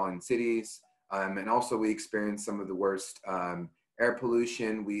 by sprawling cities. And also we experience some of the worst air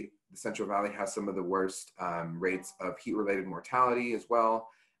pollution. The Central Valley has some of the worst rates of heat-related mortality as well,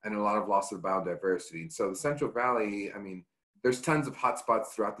 and a lot of loss of biodiversity. So the Central Valley, I mean, there's tons of hotspots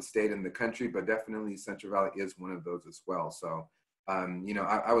throughout the state and the country, but definitely Central Valley is one of those as well. So, you know,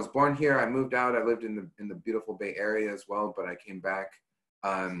 I was born here, I moved out, I lived in the beautiful Bay Area as well, but I came back,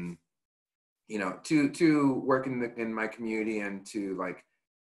 you know, to work in my community and to like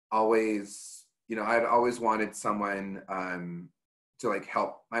always, you know, I'd always wanted someone to like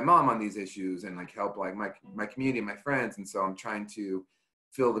help my mom on these issues and like help like my community, my friends. And so I'm trying to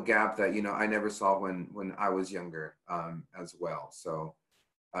fill the gap that, you know, I never saw when I was younger as well. So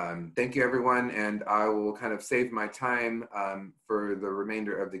thank you everyone. And I will kind of save my time for the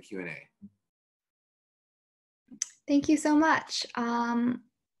remainder of the Q&A. Thank you so much. Thank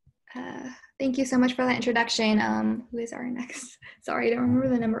you so much for that introduction. Who is our next? Sorry, I don't remember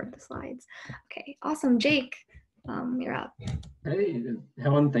the number of the slides. Okay, awesome. Jake, you're up. Hey,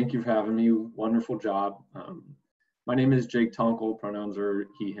 Helen, thank you for having me. Wonderful job. My name is Jake Tonkel, pronouns are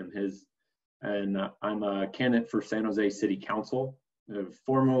he, him, his, and I'm a candidate for San Jose City Council.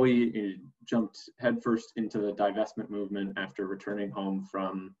 Formerly jumped headfirst into the divestment movement after returning home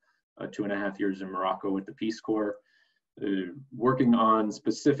from 2.5 years in Morocco with the Peace Corps, working on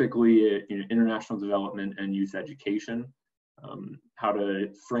specifically international development and youth education, how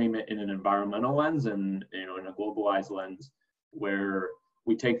to frame it in an environmental lens and in a globalized lens, where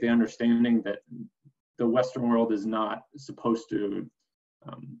we take the understanding that the Western world is not supposed to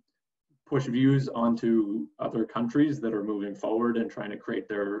push views onto other countries that are moving forward and trying to create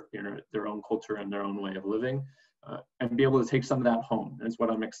their own culture and their own way of living, and be able to take some of that home. And it's what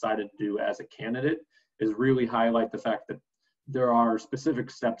I'm excited to do as a candidate, is really highlight the fact that there are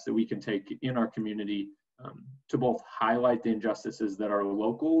specific steps that we can take in our community to both highlight the injustices that are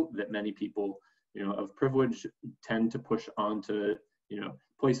local, that many people of privilege tend to push onto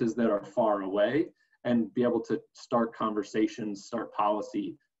places that are far away, and be able to start conversations, start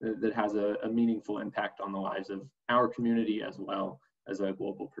policy that has a meaningful impact on the lives of our community as well as a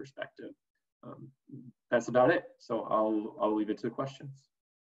global perspective. That's about it. So I'll leave it to the questions.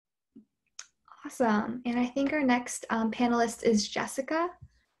 Awesome. And I think our next panelist is Jessica.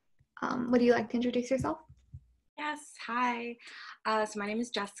 Would you like to introduce yourself? Yes, hi. So my name is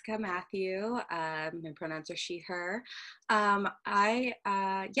Jessica Matthew. My pronouns are she, her. So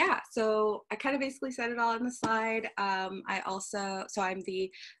I kind of basically said it all on the slide. My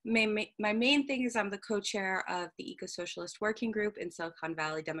main thing is I'm the co-chair of the Ecosocialist Working Group in Silicon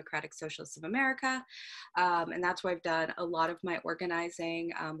Valley Democratic Socialists of America. And that's where I've done a lot of my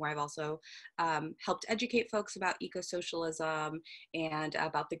organizing, where I've also helped educate folks about ecosocialism and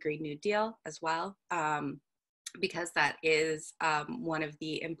about the Green New Deal as well. Because that is one of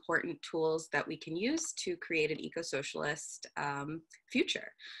the important tools that we can use to create an eco-socialist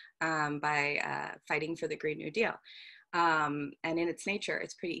future by fighting for the Green New Deal. And in its nature,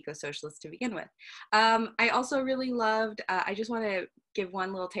 it's pretty eco-socialist to begin with. I also really loved, I just want to give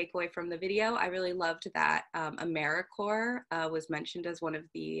one little takeaway from the video. I really loved that AmeriCorps was mentioned as one of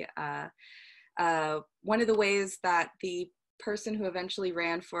the ways that the person who eventually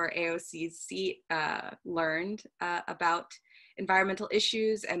ran for AOC's seat learned about environmental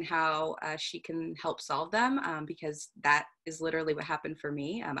issues and how she can help solve them, because that is literally what happened for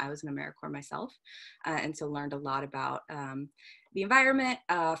me. I was an AmeriCorps myself, and so learned a lot about the environment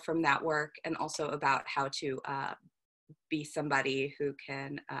from that work, and also about how to be somebody who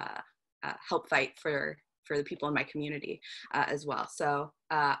can help fight for the people in my community as well. So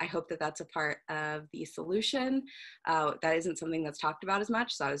I hope that that's a part of the solution. That isn't something that's talked about as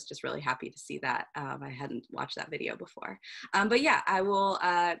much, so I was just really happy to see that. I hadn't watched that video before. But yeah, I will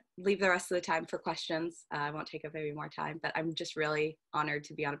leave the rest of the time for questions. I won't take up any more time, but I'm just really honored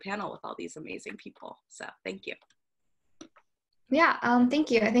to be on a panel with all these amazing people. So thank you. Yeah,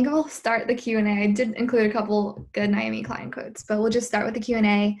 thank you. I think we'll start the Q&A. I did include a couple good Naomi Klein quotes, but we'll just start with the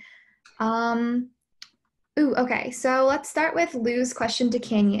Q&A. Okay, so let's start with Lou's question to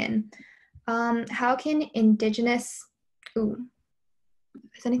Kanyon. How can Indigenous,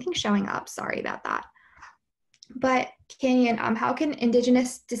 is anything showing up? Sorry about that. But Kanyon, how can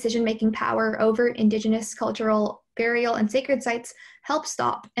Indigenous decision-making power over Indigenous cultural, burial, and sacred sites help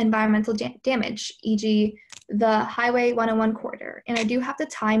stop environmental damage, e.g. the Highway 101 corridor? And I do have to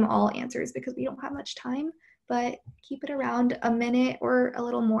time all answers because we don't have much time, but keep it around a minute or a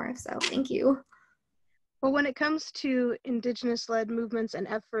little more, so thank you. Well, when it comes to Indigenous-led movements and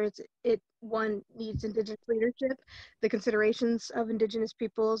efforts, one needs Indigenous leadership, the considerations of Indigenous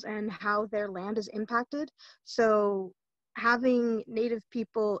peoples and how their land is impacted. So having Native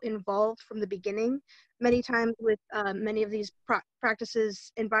people involved from the beginning, many times with many of these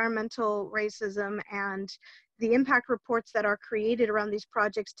practices, environmental racism and the impact reports that are created around these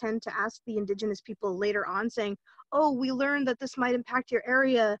projects tend to ask the Indigenous people later on saying, oh, we learned that this might impact your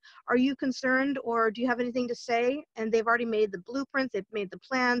area. Are you concerned or do you have anything to say? And they've already made the blueprints, they've made the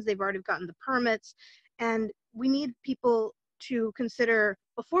plans, they've already gotten the permits. And we need people to consider,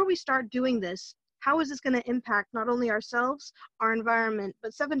 before we start doing this, how is this going to impact not only ourselves, our environment,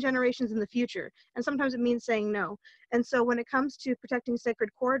 but 7 generations in the future? And sometimes it means saying no. And so when it comes to protecting sacred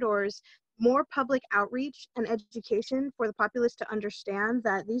corridors, more public outreach and education for the populace to understand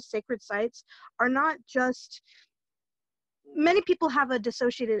that these sacred sites are not just, many people have a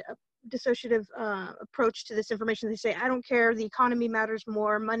dissociative approach to this information. They say, I don't care, the economy matters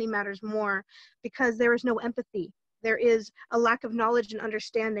more, money matters more, because there is no empathy. There is a lack of knowledge and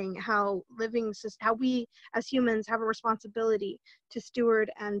understanding how we as humans have a responsibility to steward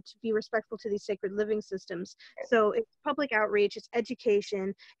and to be respectful to these sacred living systems. So it's public outreach, it's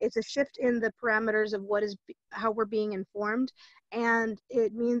education, it's a shift in the parameters of how we're being informed, and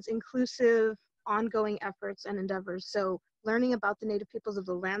it means inclusive, ongoing efforts and endeavors. So learning about the Native peoples of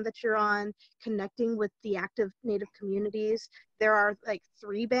the land that you're on, connecting with the active Native communities. There are like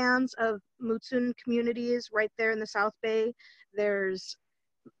 3 bands of Mutsun communities right there in the South Bay. There's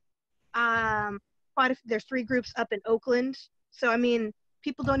there's 3 groups up in Oakland. So I mean,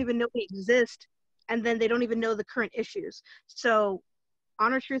 people don't even know we exist, and then they don't even know the current issues. So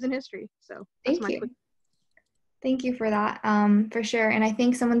honor, truth, and history. So that's Thank you. Thank you for that, for sure. And I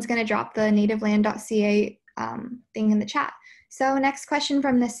think someone's going to drop the nativeland.ca thing in the chat. So next question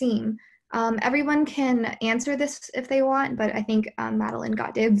from Naseem. Everyone can answer this if they want, but I think Madeline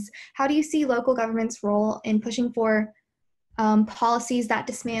got dibs. How do you see local government's role in pushing for policies that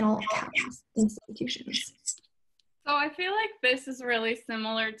dismantle capitalist institutions? So I feel like this is really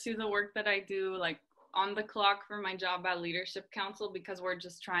similar to the work that I do, like on the clock for my job at Leadership Council, because we're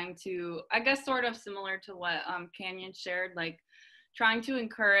just trying to, I guess, sort of similar to what Kanyon shared, like trying to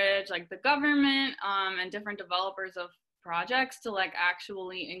encourage like the government and different developers of projects to like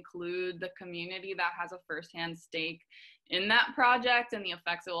actually include the community that has a firsthand stake in that project and the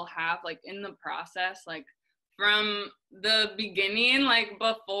effects it will have like in the process, like from the beginning, like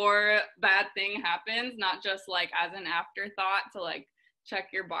before bad thing happens, not just like as an afterthought to like check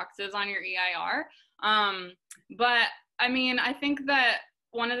your boxes on your EIR. But I mean, I think that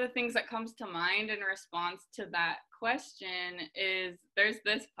one of the things that comes to mind in response to that question is there's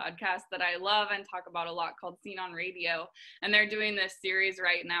this podcast that I love and talk about a lot called Seen on Radio. And they're doing this series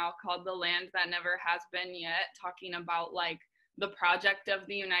right now called The Land That Never Has Been Yet, talking about like the project of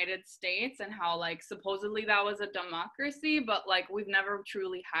the United States and how like supposedly that was a democracy, but like we've never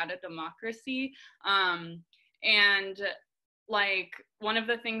truly had a democracy. And like one of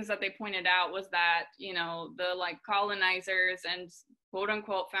the things that they pointed out was that, you know, the like colonizers and quote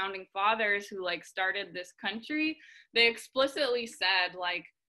unquote founding fathers who like started this country, they explicitly said like,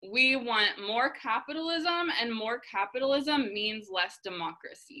 we want more capitalism, and more capitalism means less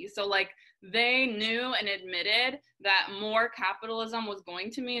democracy. So like they knew and admitted that more capitalism was going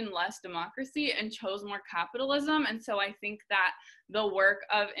to mean less democracy and chose more capitalism. And so I think that the work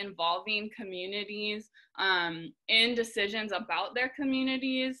of involving communities in decisions about their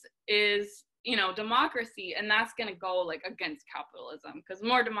communities is, you know, democracy, and that's going to go like against capitalism, because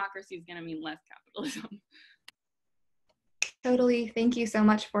more democracy is going to mean less capitalism. Totally. Thank you so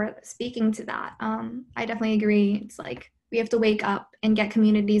much for speaking to that. I definitely agree. It's like we have to wake up and get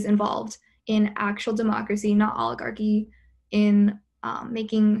communities involved in actual democracy, not oligarchy, in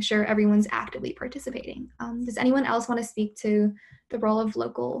making sure everyone's actively participating. Does anyone else want to speak to the role of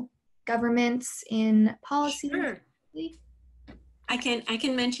local governments in policy? Sure. I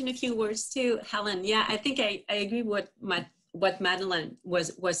can mention a few words too, Helen. Yeah, I think I agree with what Madeline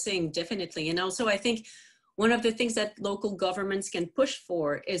was saying, definitely. And also I think one of the things that local governments can push for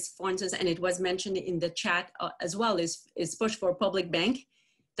is, for instance, and it was mentioned in the chat as well, is push for a public bank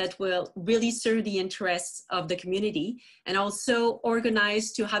that will really serve the interests of the community, and also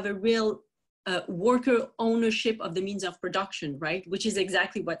organize to have a real worker ownership of the means of production, right? Which is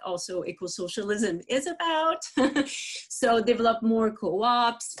exactly what also ecosocialism is about. So develop more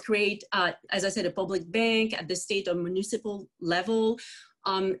co-ops, create, as I said, a public bank at the state or municipal level,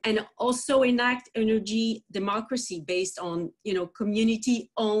 and also enact energy democracy based on,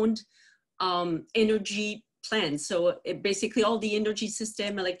 community-owned energy plans. So basically all the energy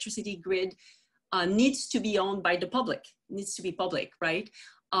system, electricity grid needs to be owned by the public, needs to be public, right?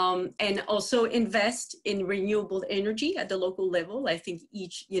 And also invest in renewable energy at the local level. I think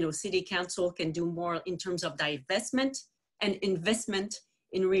each, city council can do more in terms of divestment and investment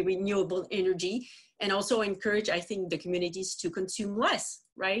in renewable energy, and also encourage, I think, the communities to consume less,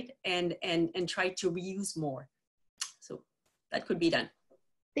 right? And try to reuse more. So that could be done.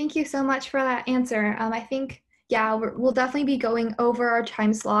 Thank you so much for that answer. I think, yeah, we'll definitely be going over our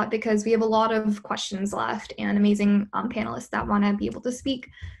time slot because we have a lot of questions left and amazing panelists that want to be able to speak.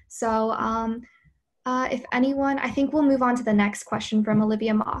 So if anyone, I think we'll move on to the next question from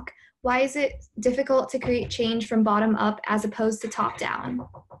Olivia Mock. Why is it difficult to create change from bottom up as opposed to top down?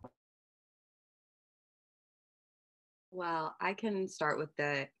 Well, I can start with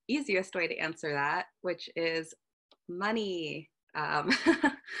the easiest way to answer that, which is money.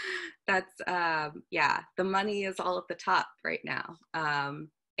 Yeah, the money is all at the top right now.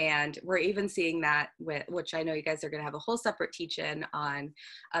 And we're even seeing that with, which I know you guys are going to have a whole separate teach-in on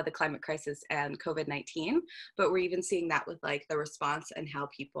the climate crisis and COVID-19, but we're even seeing that with like the response and how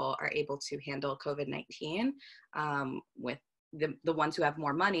people are able to handle COVID-19. With the ones who have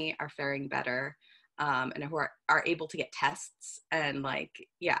more money are faring better, and who are able to get tests and like,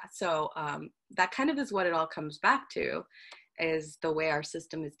 yeah. So that kind of is what it all comes back to, is the way our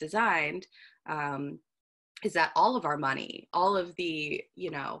system is designed. Is that all of our money, all of the,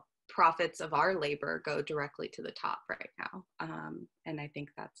 profits of our labor go directly to the top right now. And I think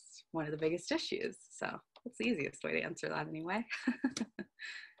that's one of the biggest issues. So that's the easiest way to answer that anyway.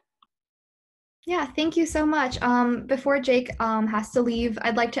 Yeah, thank you so much. Before Jake has to leave,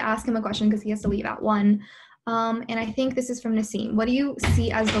 I'd like to ask him a question because he has to leave at 1. And I think this is from Nassim. What do you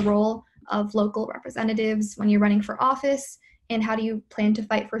see as the role of local representatives when you're running for office? And how do you plan to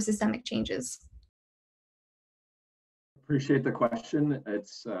fight for systemic changes? Appreciate the question.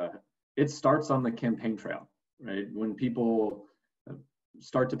 It starts on the campaign trail, right? When people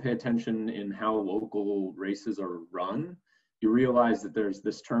start to pay attention in how local races are run, you realize that there's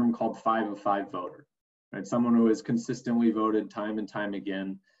this term called 5 of 5 voter, right? Someone who has consistently voted time and time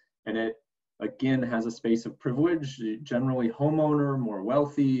again, and it again has a space of privilege, generally homeowner, more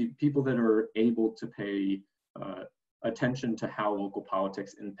wealthy, people that are able to pay attention to how local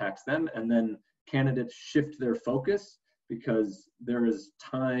politics impacts them, and then candidates shift their focus because there is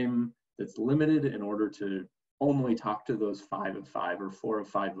time that's limited in order to only talk to those 5 of 5 or 4 of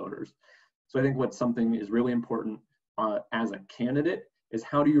 5 voters. So I think what something is really important as a candidate is,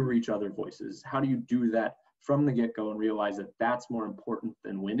 how do you reach other voices? How do you do that from the get-go and realize that that's more important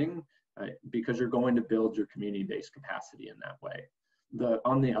than winning, because you're going to build your community-based capacity in that way.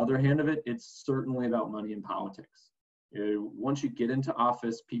 On the other hand of it, it's certainly about money in politics. Once you get into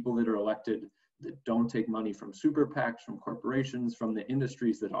office, people that are elected that don't take money from super PACs, from corporations, from the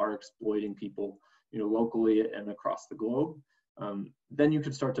industries that are exploiting people, locally and across the globe, then you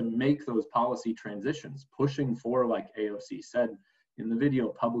could start to make those policy transitions, pushing for, like AOC said in the video,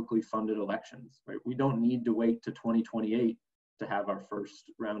 publicly funded elections, right? We don't need to wait to 2028 to have our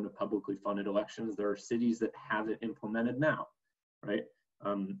first round of publicly funded elections. There are cities that have it implemented now, right?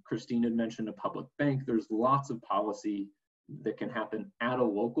 Christine had mentioned a public bank. There's lots of policy that can happen at a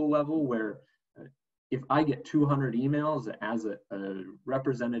local level where if I get 200 emails as a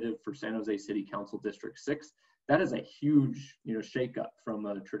representative for San Jose City Council District 6, that is a huge, shakeup from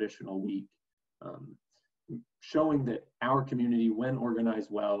a traditional week, showing that our community, when organized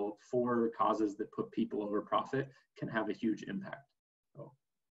well for causes that put people over profit, can have a huge impact. So,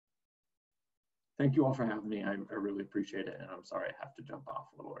 thank you all for having me. I really appreciate it, and I'm sorry I have to jump off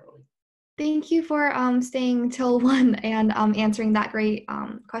a little early. Thank you for staying till 1 and answering that great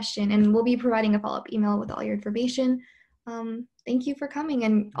question. And we'll be providing a follow-up email with all your information. Thank you for coming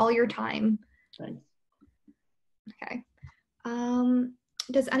and all your time. Thanks. Okay.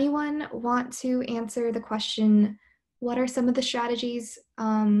 Does anyone want to answer the question, what are some of the strategies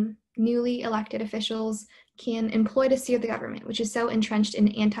newly elected officials can employ to steer the government, which is so entrenched in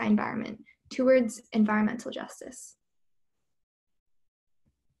anti-environment, towards environmental justice?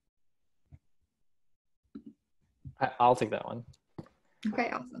 I'll take that one.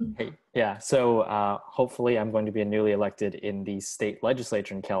 Okay, awesome. Hey, yeah, so hopefully I'm going to be newly elected in the state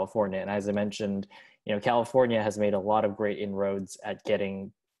legislature in California. And as I mentioned, California has made a lot of great inroads at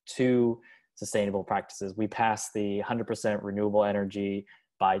getting to sustainable practices. We passed the 100% renewable energy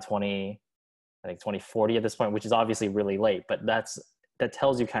by 2040 at this point, which is obviously really late, but that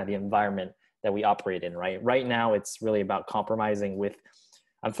tells you kind of the environment that we operate in, right? Right now, it's really about compromising with,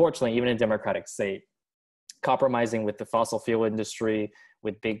 unfortunately, even in a democratic state, compromising with the fossil fuel industry,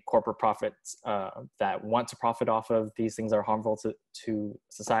 with big corporate profits that want to profit off of these things that are harmful to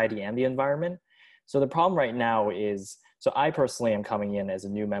society and the environment. So the problem right now is, so I personally am coming in as a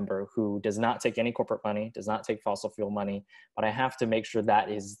new member who does not take any corporate money, does not take fossil fuel money, but I have to make sure that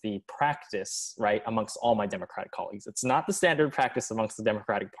is the practice, right, amongst all my Democratic colleagues. It's not the standard practice amongst the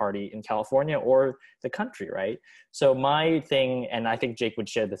Democratic Party in California or the country, right? So my thing, and I think Jake would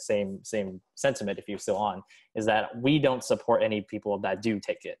share the same sentiment if you're still on, is that we don't support any people that do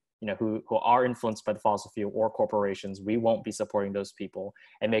take it. Who are influenced by the fossil fuel or corporations. We won't be supporting those people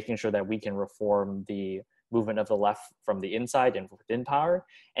and making sure that we can reform the movement of the left from the inside and within power.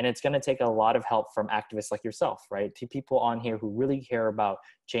 And it's going to take a lot of help from activists like yourself, right? To people on here who really care about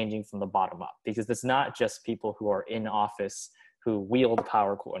changing from the bottom up, because it's not just people who are in office who wield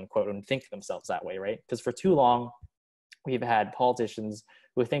power, quote unquote, and think of themselves that way, right? Because for too long, we've had politicians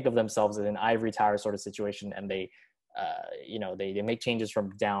who think of themselves in an ivory tower sort of situation, and they make changes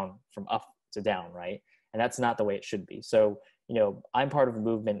from up to down, right? And that's not the way it should be. So, I'm part of a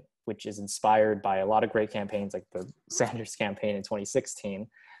movement which is inspired by a lot of great campaigns like the Sanders campaign in 2016.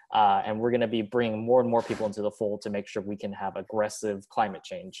 And we're going to be bringing more and more people into the fold to make sure we can have aggressive climate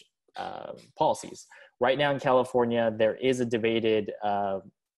change policies. Right now in California, there is a debated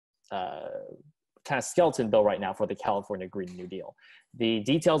kind of skeleton bill right now for the California Green New Deal. The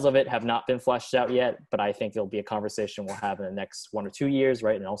details of it have not been fleshed out yet, but I think it'll be a conversation we'll have in the next 1 or 2 years,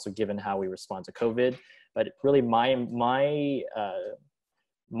 right? And also given how we respond to COVID. But really my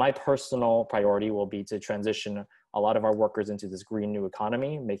personal priority will be to transition a lot of our workers into this green new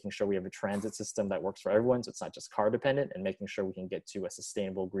economy, making sure we have a transit system that works for everyone, so it's not just car dependent, and making sure we can get to a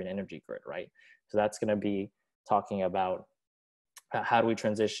sustainable green energy grid, right? So that's going to be talking about how do we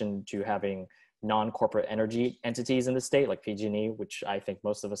transition to having non-corporate energy entities in the state, like PG&E, which I think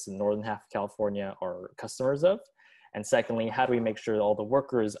most of us in the northern half of California are customers of. And secondly, how do we make sure that all the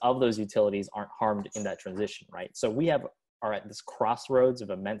workers of those utilities aren't harmed in that transition, right? So we are at this crossroads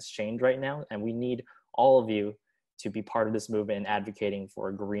of immense change right now, and we need all of you to be part of this movement and advocating for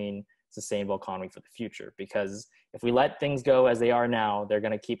a green, sustainable economy for the future. Because if we let things go as they are now, they're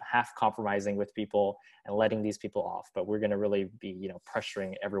going to keep half compromising with people and letting these people off. But we're going to really be,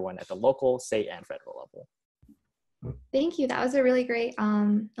 pressuring everyone at the local, state, and federal level. Thank you. That was a really great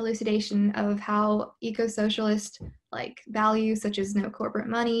elucidation of how eco-socialist values such as no corporate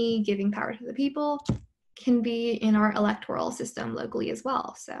money, giving power to the people, can be in our electoral system locally as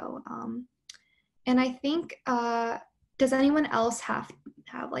well. So, and I think, does anyone else have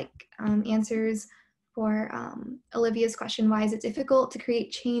answers for Olivia's question? Why is it difficult to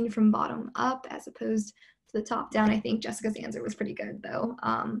create change from bottom up as opposed to the top down? I think Jessica's answer was pretty good though.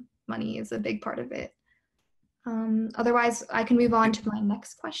 Money is a big part of it. Otherwise, I can move on to my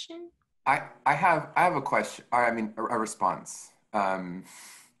next question. I have a question. I mean, a response.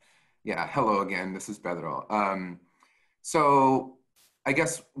 Yeah, hello again. This is Pedro. So I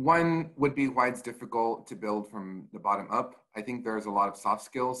guess one would be why it's difficult to build from the bottom up. I think there's a lot of soft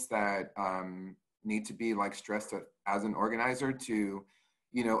skills that need to be stressed as an organizer to,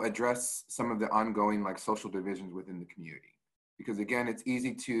 address some of the ongoing social divisions within the community. Because again, it's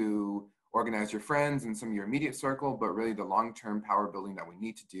easy to organize your friends and some of your immediate circle, but really the long-term power building that we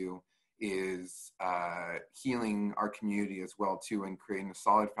need to do is healing our community as well too, and creating a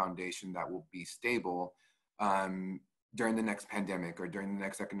solid foundation that will be stable during the next pandemic or during the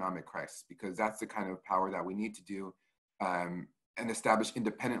next economic crisis, because that's the kind of power that we need to do and establish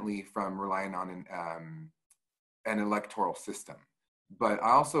independently from relying on an electoral system. But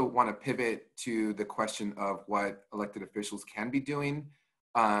I also want to pivot to the question of what elected officials can be doing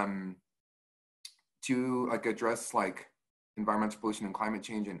to address environmental pollution and climate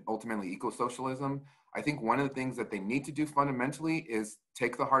change and ultimately eco-socialism. I think one of the things that they need to do fundamentally is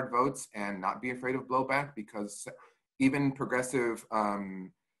take the hard votes and not be afraid of blowback, because even progressive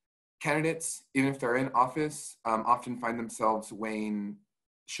candidates, even if they're in office, often find themselves weighing,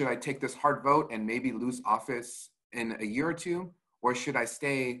 should I take this hard vote and maybe lose office in a year or two? Or should I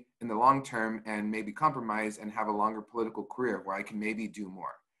stay in the long term and maybe compromise and have a longer political career where I can maybe do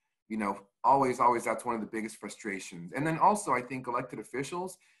more? Always, that's one of the biggest frustrations. And then also I think elected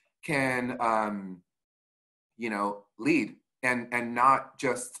officials can, lead and not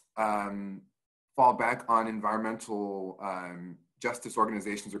just fall back on environmental justice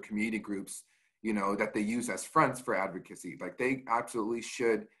organizations or community groups, that they use as fronts for advocacy. Like, they absolutely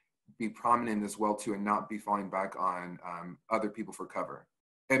should be prominent as well too, and not be falling back on other people for cover.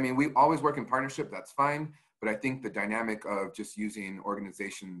 I mean, we always work in partnership, that's fine, but I think the dynamic of just using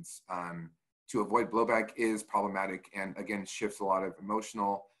organizations to avoid blowback is problematic, and again, shifts a lot of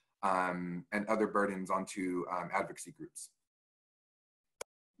emotional and other burdens onto advocacy groups.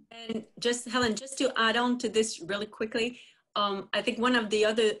 And just, Helen, just to add on to this really quickly, I think one of the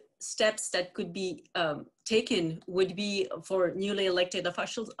other steps that could be taken would be for newly elected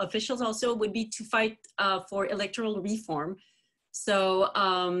officials also would be to fight for electoral reform. So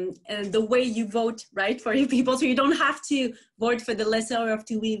and the way you vote, right, for your people, so you don't have to vote for the lesser of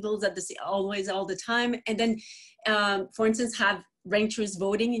two evils at the always all the time. And then, for instance, have ranked choice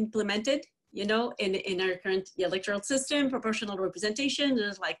voting implemented, in our current electoral system, proportional representation,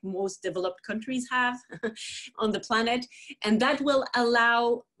 just like most developed countries have on the planet. And that will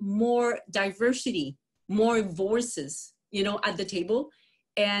allow more diversity, more voices, at the table.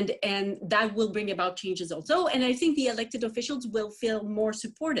 And that will bring about changes also. And I think the elected officials will feel more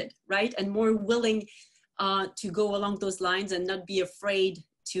supported, right? And more willing to go along those lines and not be afraid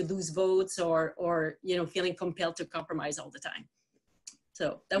to lose votes or feeling compelled to compromise all the time.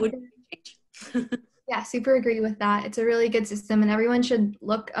 So that would be a change. Yeah, super agree with that. It's a really good system, and everyone should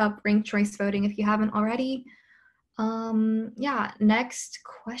look up ranked choice voting if you haven't already. Yeah, next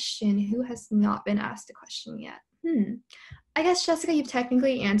question. Who has not been asked a question yet? I guess, Jessica, you've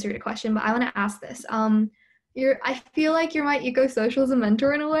technically answered a question, but I want to ask this. I feel like you're my eco-socialism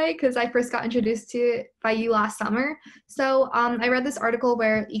mentor in a way, because I first got introduced to it by you last summer. So I read this article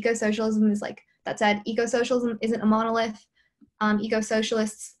where eco-socialism is that said eco-socialism isn't a monolith.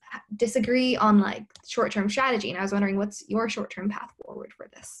 Eco-socialists disagree on short-term strategy, and I was wondering, what's your short-term path forward for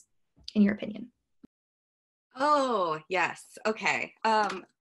this, in your opinion? Oh, yes. Okay.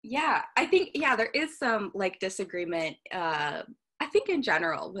 Yeah, I think, there is some disagreement, I think in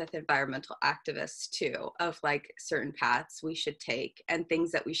general with environmental activists too, of certain paths we should take and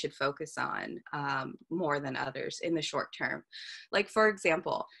things that we should focus on more than others in the short term. For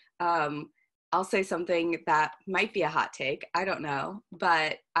example, I'll say something that might be a hot take, I don't know,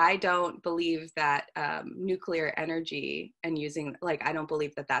 but I don't believe that nuclear energy and using, I don't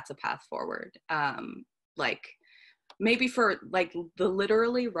believe that that's a path forward. Maybe for the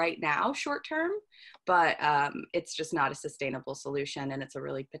literally right now short term, but it's just not a sustainable solution, and it's a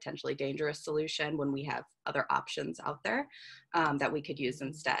really potentially dangerous solution when we have other options out there that we could use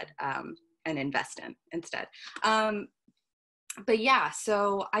instead and invest in instead. But yeah,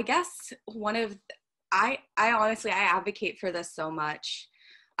 so I guess I honestly, I advocate for this so much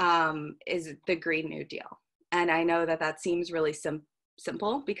is the Green New Deal. And I know that seems really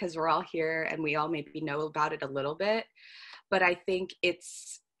simple because we're all here and we all maybe know about it a little bit, but I think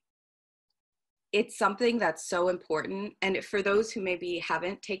it's something that's so important. And for those who maybe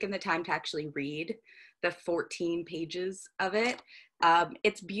haven't taken the time to actually read the 14 pages of it,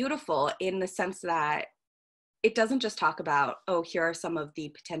 it's beautiful in the sense that it doesn't just talk about, here are some of the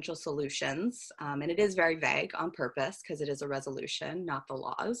potential solutions. And it is very vague on purpose because it is a resolution, not the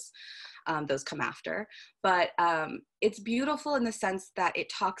laws. Those come after. But it's beautiful in the sense that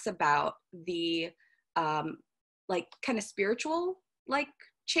it talks about the kind of spiritual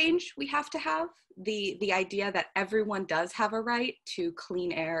change we have to have. The idea that everyone does have a right to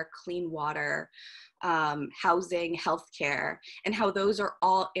clean air, clean water, housing, healthcare, and how those are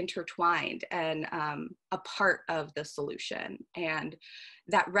all intertwined and a part of the solution. And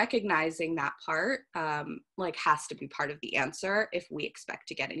that recognizing that part has to be part of the answer if we expect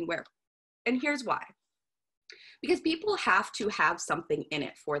to get anywhere. And here's why. Because people have to have something in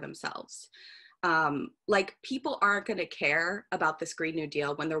it for themselves. People aren't going to care about this Green New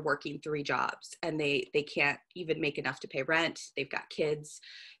Deal when they're working 3 jobs and they can't even make enough to pay rent. They've got kids.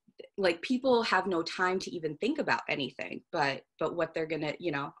 People have no time to even think about anything, but what they're gonna,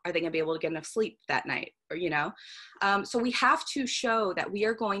 are they gonna be able to get enough sleep that night, or, so we have to show that we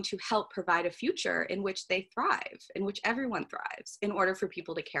are going to help provide a future in which they thrive, in which everyone thrives, in order for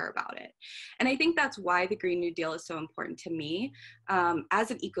people to care about it. And I think that's why the Green New Deal is so important to me,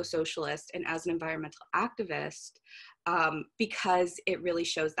 as an eco-socialist and as an environmental activist, because it really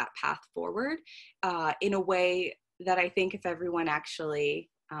shows that path forward in a way that I think if everyone actually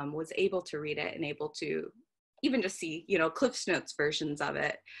was able to read it and able to even just see, Cliff's Notes versions of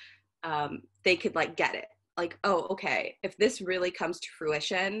it, they could get it. Okay, if this really comes to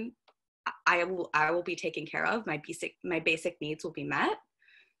fruition, I will be taken care of. My basic needs will be met.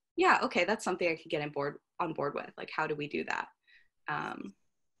 Yeah, okay, that's something I could get on board with. Like, how do we do that?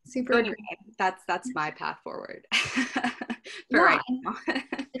 Super So agree. anyway, that's my path forward for Yeah, right now. and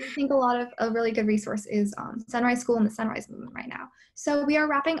I think a lot of a really good resource is Sunrise School and the Sunrise Movement right now. So we are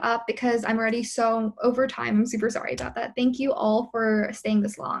wrapping up because I'm already so over time. I'm super sorry about that. Thank you all for staying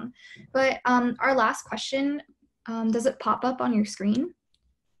this long. But our last question, does it pop up on your screen?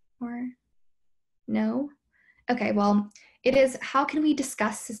 Or no? Okay, well, it is, how can we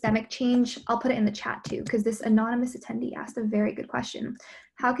discuss systemic change? I'll put it in the chat too, because this anonymous attendee asked a very good question.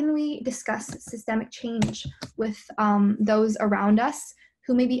 How can we discuss systemic change with those around us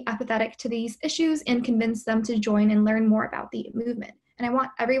who may be apathetic to these issues and convince them to join and learn more about the movement? And I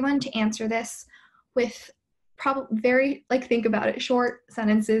want everyone to answer this with probably very, like, think about it, short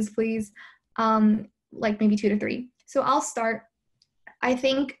sentences, please, like maybe 2 to 3. So I'll start. I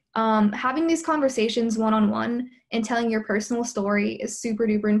think having these conversations one-on-one and telling your personal story is super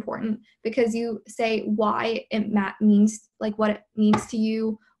duper important, because you say why it means, like what it means to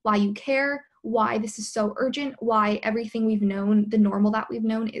you, why you care, why this is so urgent, why everything we've known, the normal that we've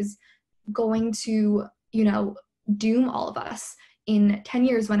known, is going to, you know, doom all of us in 10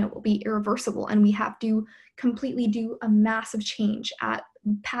 years when it will be irreversible, and we have to completely do a massive change at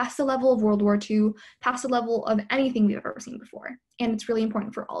past the level of World War II, past the level of anything we've ever seen before. And it's really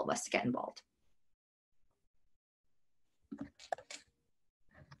important for all of us to get involved.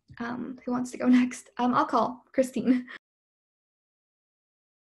 Who wants to go next? I'll call Christine.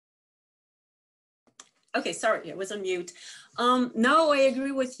 Okay, sorry, I was on mute. No, I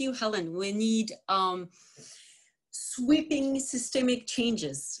agree with you, Helen. We need sweeping systemic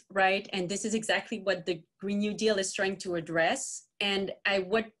changes, right? And this is exactly what the Green New Deal is trying to address. And I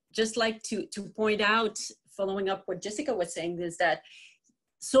would just like to point out, following up what Jessica was saying, is that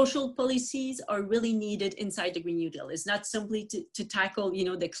social policies are really needed inside the Green New Deal. It's not simply to tackle, you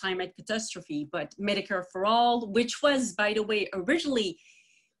know, the climate catastrophe, but Medicare for all, which was, by the way, originally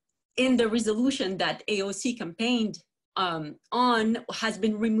in the resolution that AOC campaigned on, has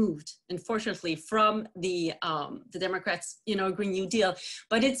been removed, unfortunately, from the Democrats, you know, Green New Deal.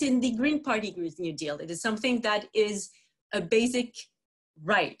 But it's in the Green Party Green New Deal. It is something that is a basic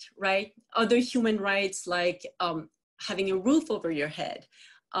right? Other human rights, like having a roof over your head,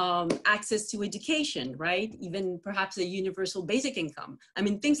 access to education, right? Even perhaps a universal basic income. I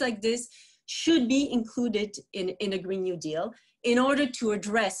mean, things like this should be included in a Green New Deal in order to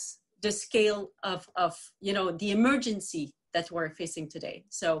address the scale of you know, the emergency that we're facing today.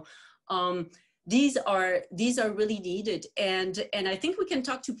 So these are really needed, and I think we can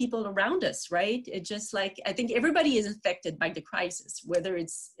talk to people around us, right? It just, like, I think everybody is affected by the crisis, whether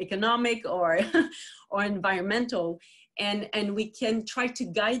it's economic or or environmental, and we can try to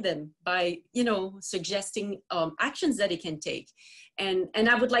guide them by, you know, suggesting actions that they can take. And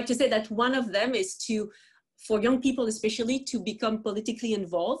I would like to say that one of them is to, for young people especially, to become politically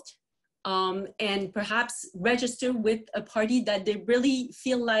involved. And perhaps register with a party that they really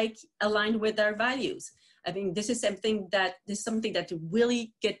feel like aligned with their values. I think this is something that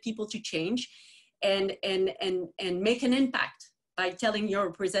really get people to change and make an impact by telling your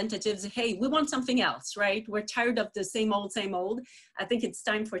representatives, hey, we want something else, right? We're tired of the same old. I think it's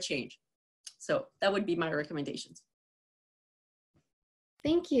time for change. So that would be my recommendations.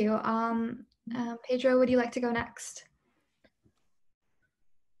 Thank you. Pedro, would you like to go next?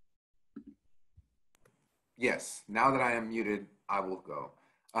 Yes, now that I am muted, I will go.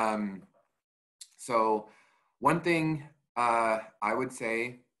 So one thing I would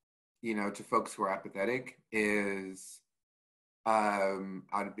say, you know, to folks who are apathetic is,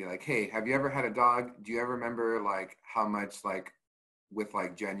 I'd be like, hey, have you ever had a dog? Do you ever remember, like, how much, like, with,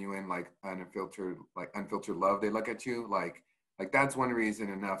 like, genuine, like, unfiltered love they look at you? Like that's one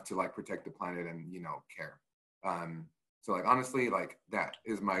reason enough to, like, protect the planet and, you know, care. So, like, honestly, like, that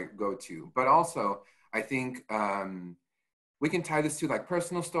is my go-to. But also, I think we can tie this to, like,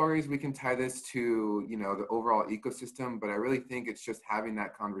 personal stories. We can tie this to, you know, the overall ecosystem. But I really think it's just having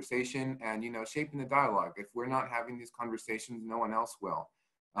that conversation and, you know, shaping the dialogue. If we're not having these conversations, no one else will.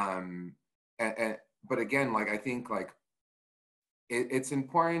 But again, like, I think, like, it's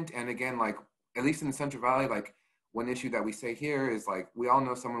important. And again, like, at least in the Central Valley, like, one issue that we say here is, like, we all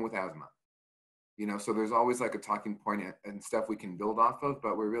know someone with asthma. You know, so there's always, like, a talking point and stuff we can build off of,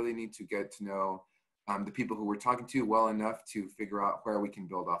 but we really need to get to know the people who we're talking to well enough to figure out where we can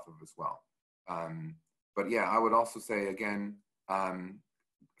build off of as well. But yeah, I would also say, again,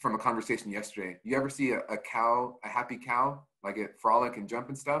 from a conversation yesterday, you ever see a happy cow, like it frolic and jump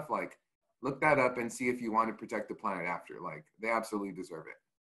and stuff? Like, look that up and see if you want to protect the planet after. Like, they absolutely deserve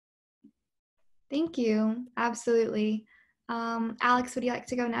it. Thank you. Absolutely. Alex, would you like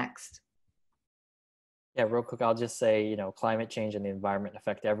to go next? Yeah, real quick, I'll just say, you know, climate change and the environment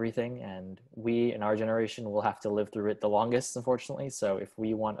affect everything, and we in our generation will have to live through it the longest, unfortunately. So if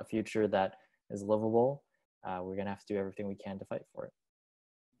we want a future that is livable, we're gonna have to do everything we can to fight for it.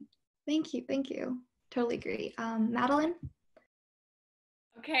 Thank you, thank you. Totally agree. Madeline?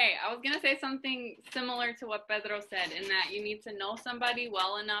 Okay, I was gonna say something similar to what Pedro said, in that you need to know somebody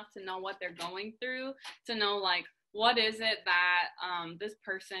well enough to know what they're going through, to know like what is it that this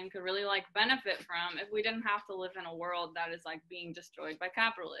person could really like benefit from if we didn't have to live in a world that is like being destroyed by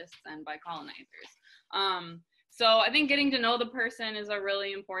capitalists and by colonizers. So I think getting to know the person is a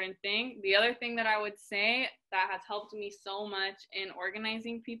really important thing. The other thing that I would say that has helped me so much in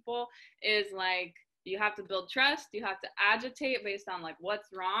organizing people is like, you have to build trust, you have to agitate based on like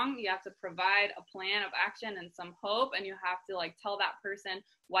what's wrong, you have to provide a plan of action and some hope, and you have to like tell that person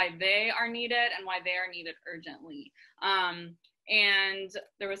why they are needed and why they are needed urgently. And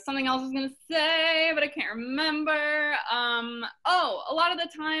there was something else I was gonna say, but I can't remember. Oh, a lot of the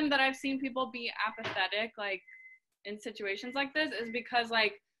time that I've seen people be apathetic like in situations like this is because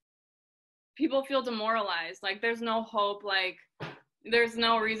like people feel demoralized, like there's no hope, like there's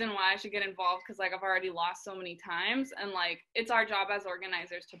no reason why I should get involved because like I've already lost so many times, and like it's our job as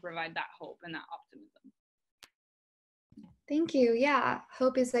organizers to provide that hope and that optimism. Thank you. Yeah,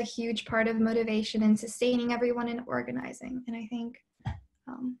 hope is a huge part of motivation and sustaining everyone in organizing. And I think,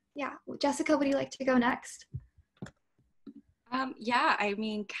 yeah, Jessica, would you like to go next? Yeah, I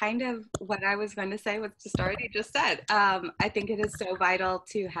mean, kind of what I was going to say was just already just said. I think it is so vital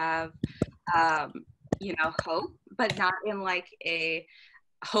to have, you know, hope, but not in like a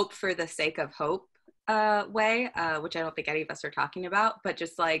hope for the sake of hope way, which I don't think any of us are talking about, but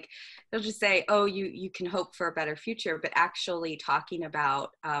just like, they'll just say, oh, you can hope for a better future, but actually talking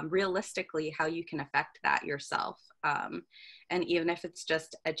about realistically how you can affect that yourself. And even if it's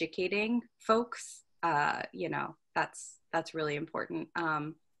just educating folks, you know, that's really important.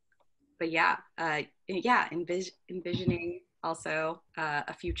 But yeah, envisioning also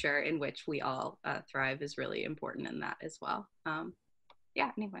a future in which we all thrive is really important in that as well.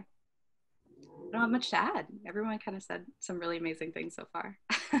 Yeah, anyway, I don't have much to add. Everyone kind of said some really amazing things so far.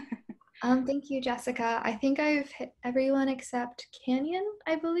 Thank you, Jessica. I think I've hit everyone except Kanyon,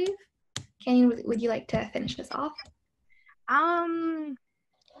 I believe. Kanyon, would you like to finish this off?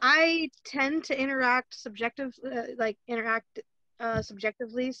 I tend to interact subjectively,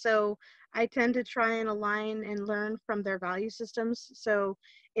 so I tend to try and align and learn from their value systems. So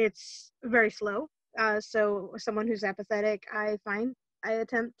it's very slow. So someone who's apathetic, I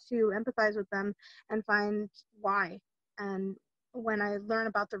attempt to empathize with them and find why. And when I learn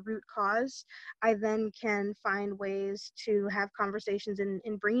about the root cause, I then can find ways to have conversations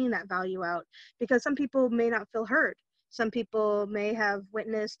in bringing that value out, because some people may not feel heard. Some people may have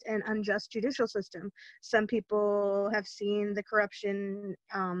witnessed an unjust judicial system. Some people have seen the corruption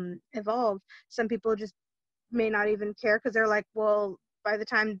evolve. Some people just may not even care because they're like, well, by the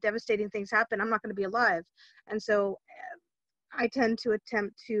time devastating things happen, I'm not going to be alive. And so I tend to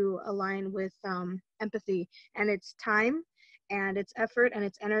attempt to align with empathy, and it's time and it's effort and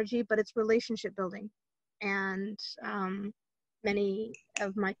it's energy, but it's relationship building. And many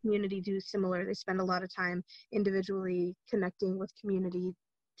of my community do similar. They spend a lot of time individually connecting with community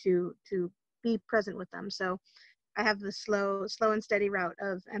to be present with them. So I have the slow and steady route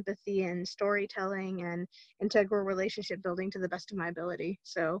of empathy and storytelling and integral relationship building to the best of my ability.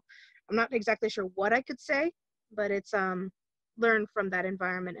 So I'm not exactly sure what I could say, but it's learn from that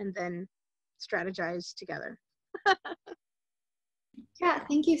environment and then strategize together. Yeah,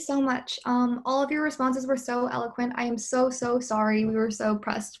 thank you so much. All of your responses were so eloquent. I am so sorry. We were so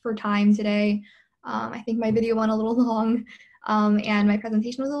pressed for time today. I think my video went a little long and my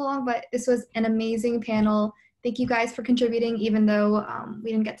presentation was a little long, but this was an amazing panel. Thank you guys for contributing, even though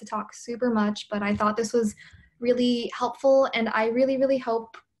we didn't get to talk super much, but I thought this was really helpful, and I really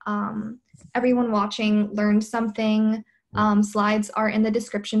hope everyone watching learned something. Slides are in the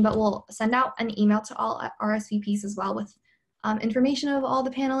description, but we'll send out an email to all RSVPs as well with information of all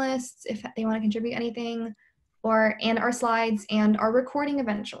the panelists if they want to contribute anything, and our slides and our recording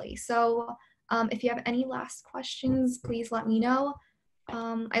eventually. So if you have any last questions, please let me know.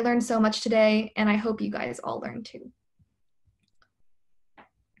 I learned so much today, and I hope you guys all learned too.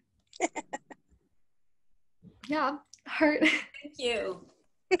 Yeah, heart. Thank you.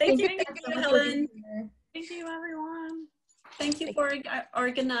 Thank you, Helen. Thank you, everyone. Thank you for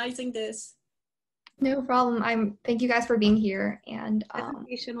organizing this. No problem. Thank you guys for being here. And the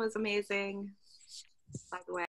presentation was amazing, by the way.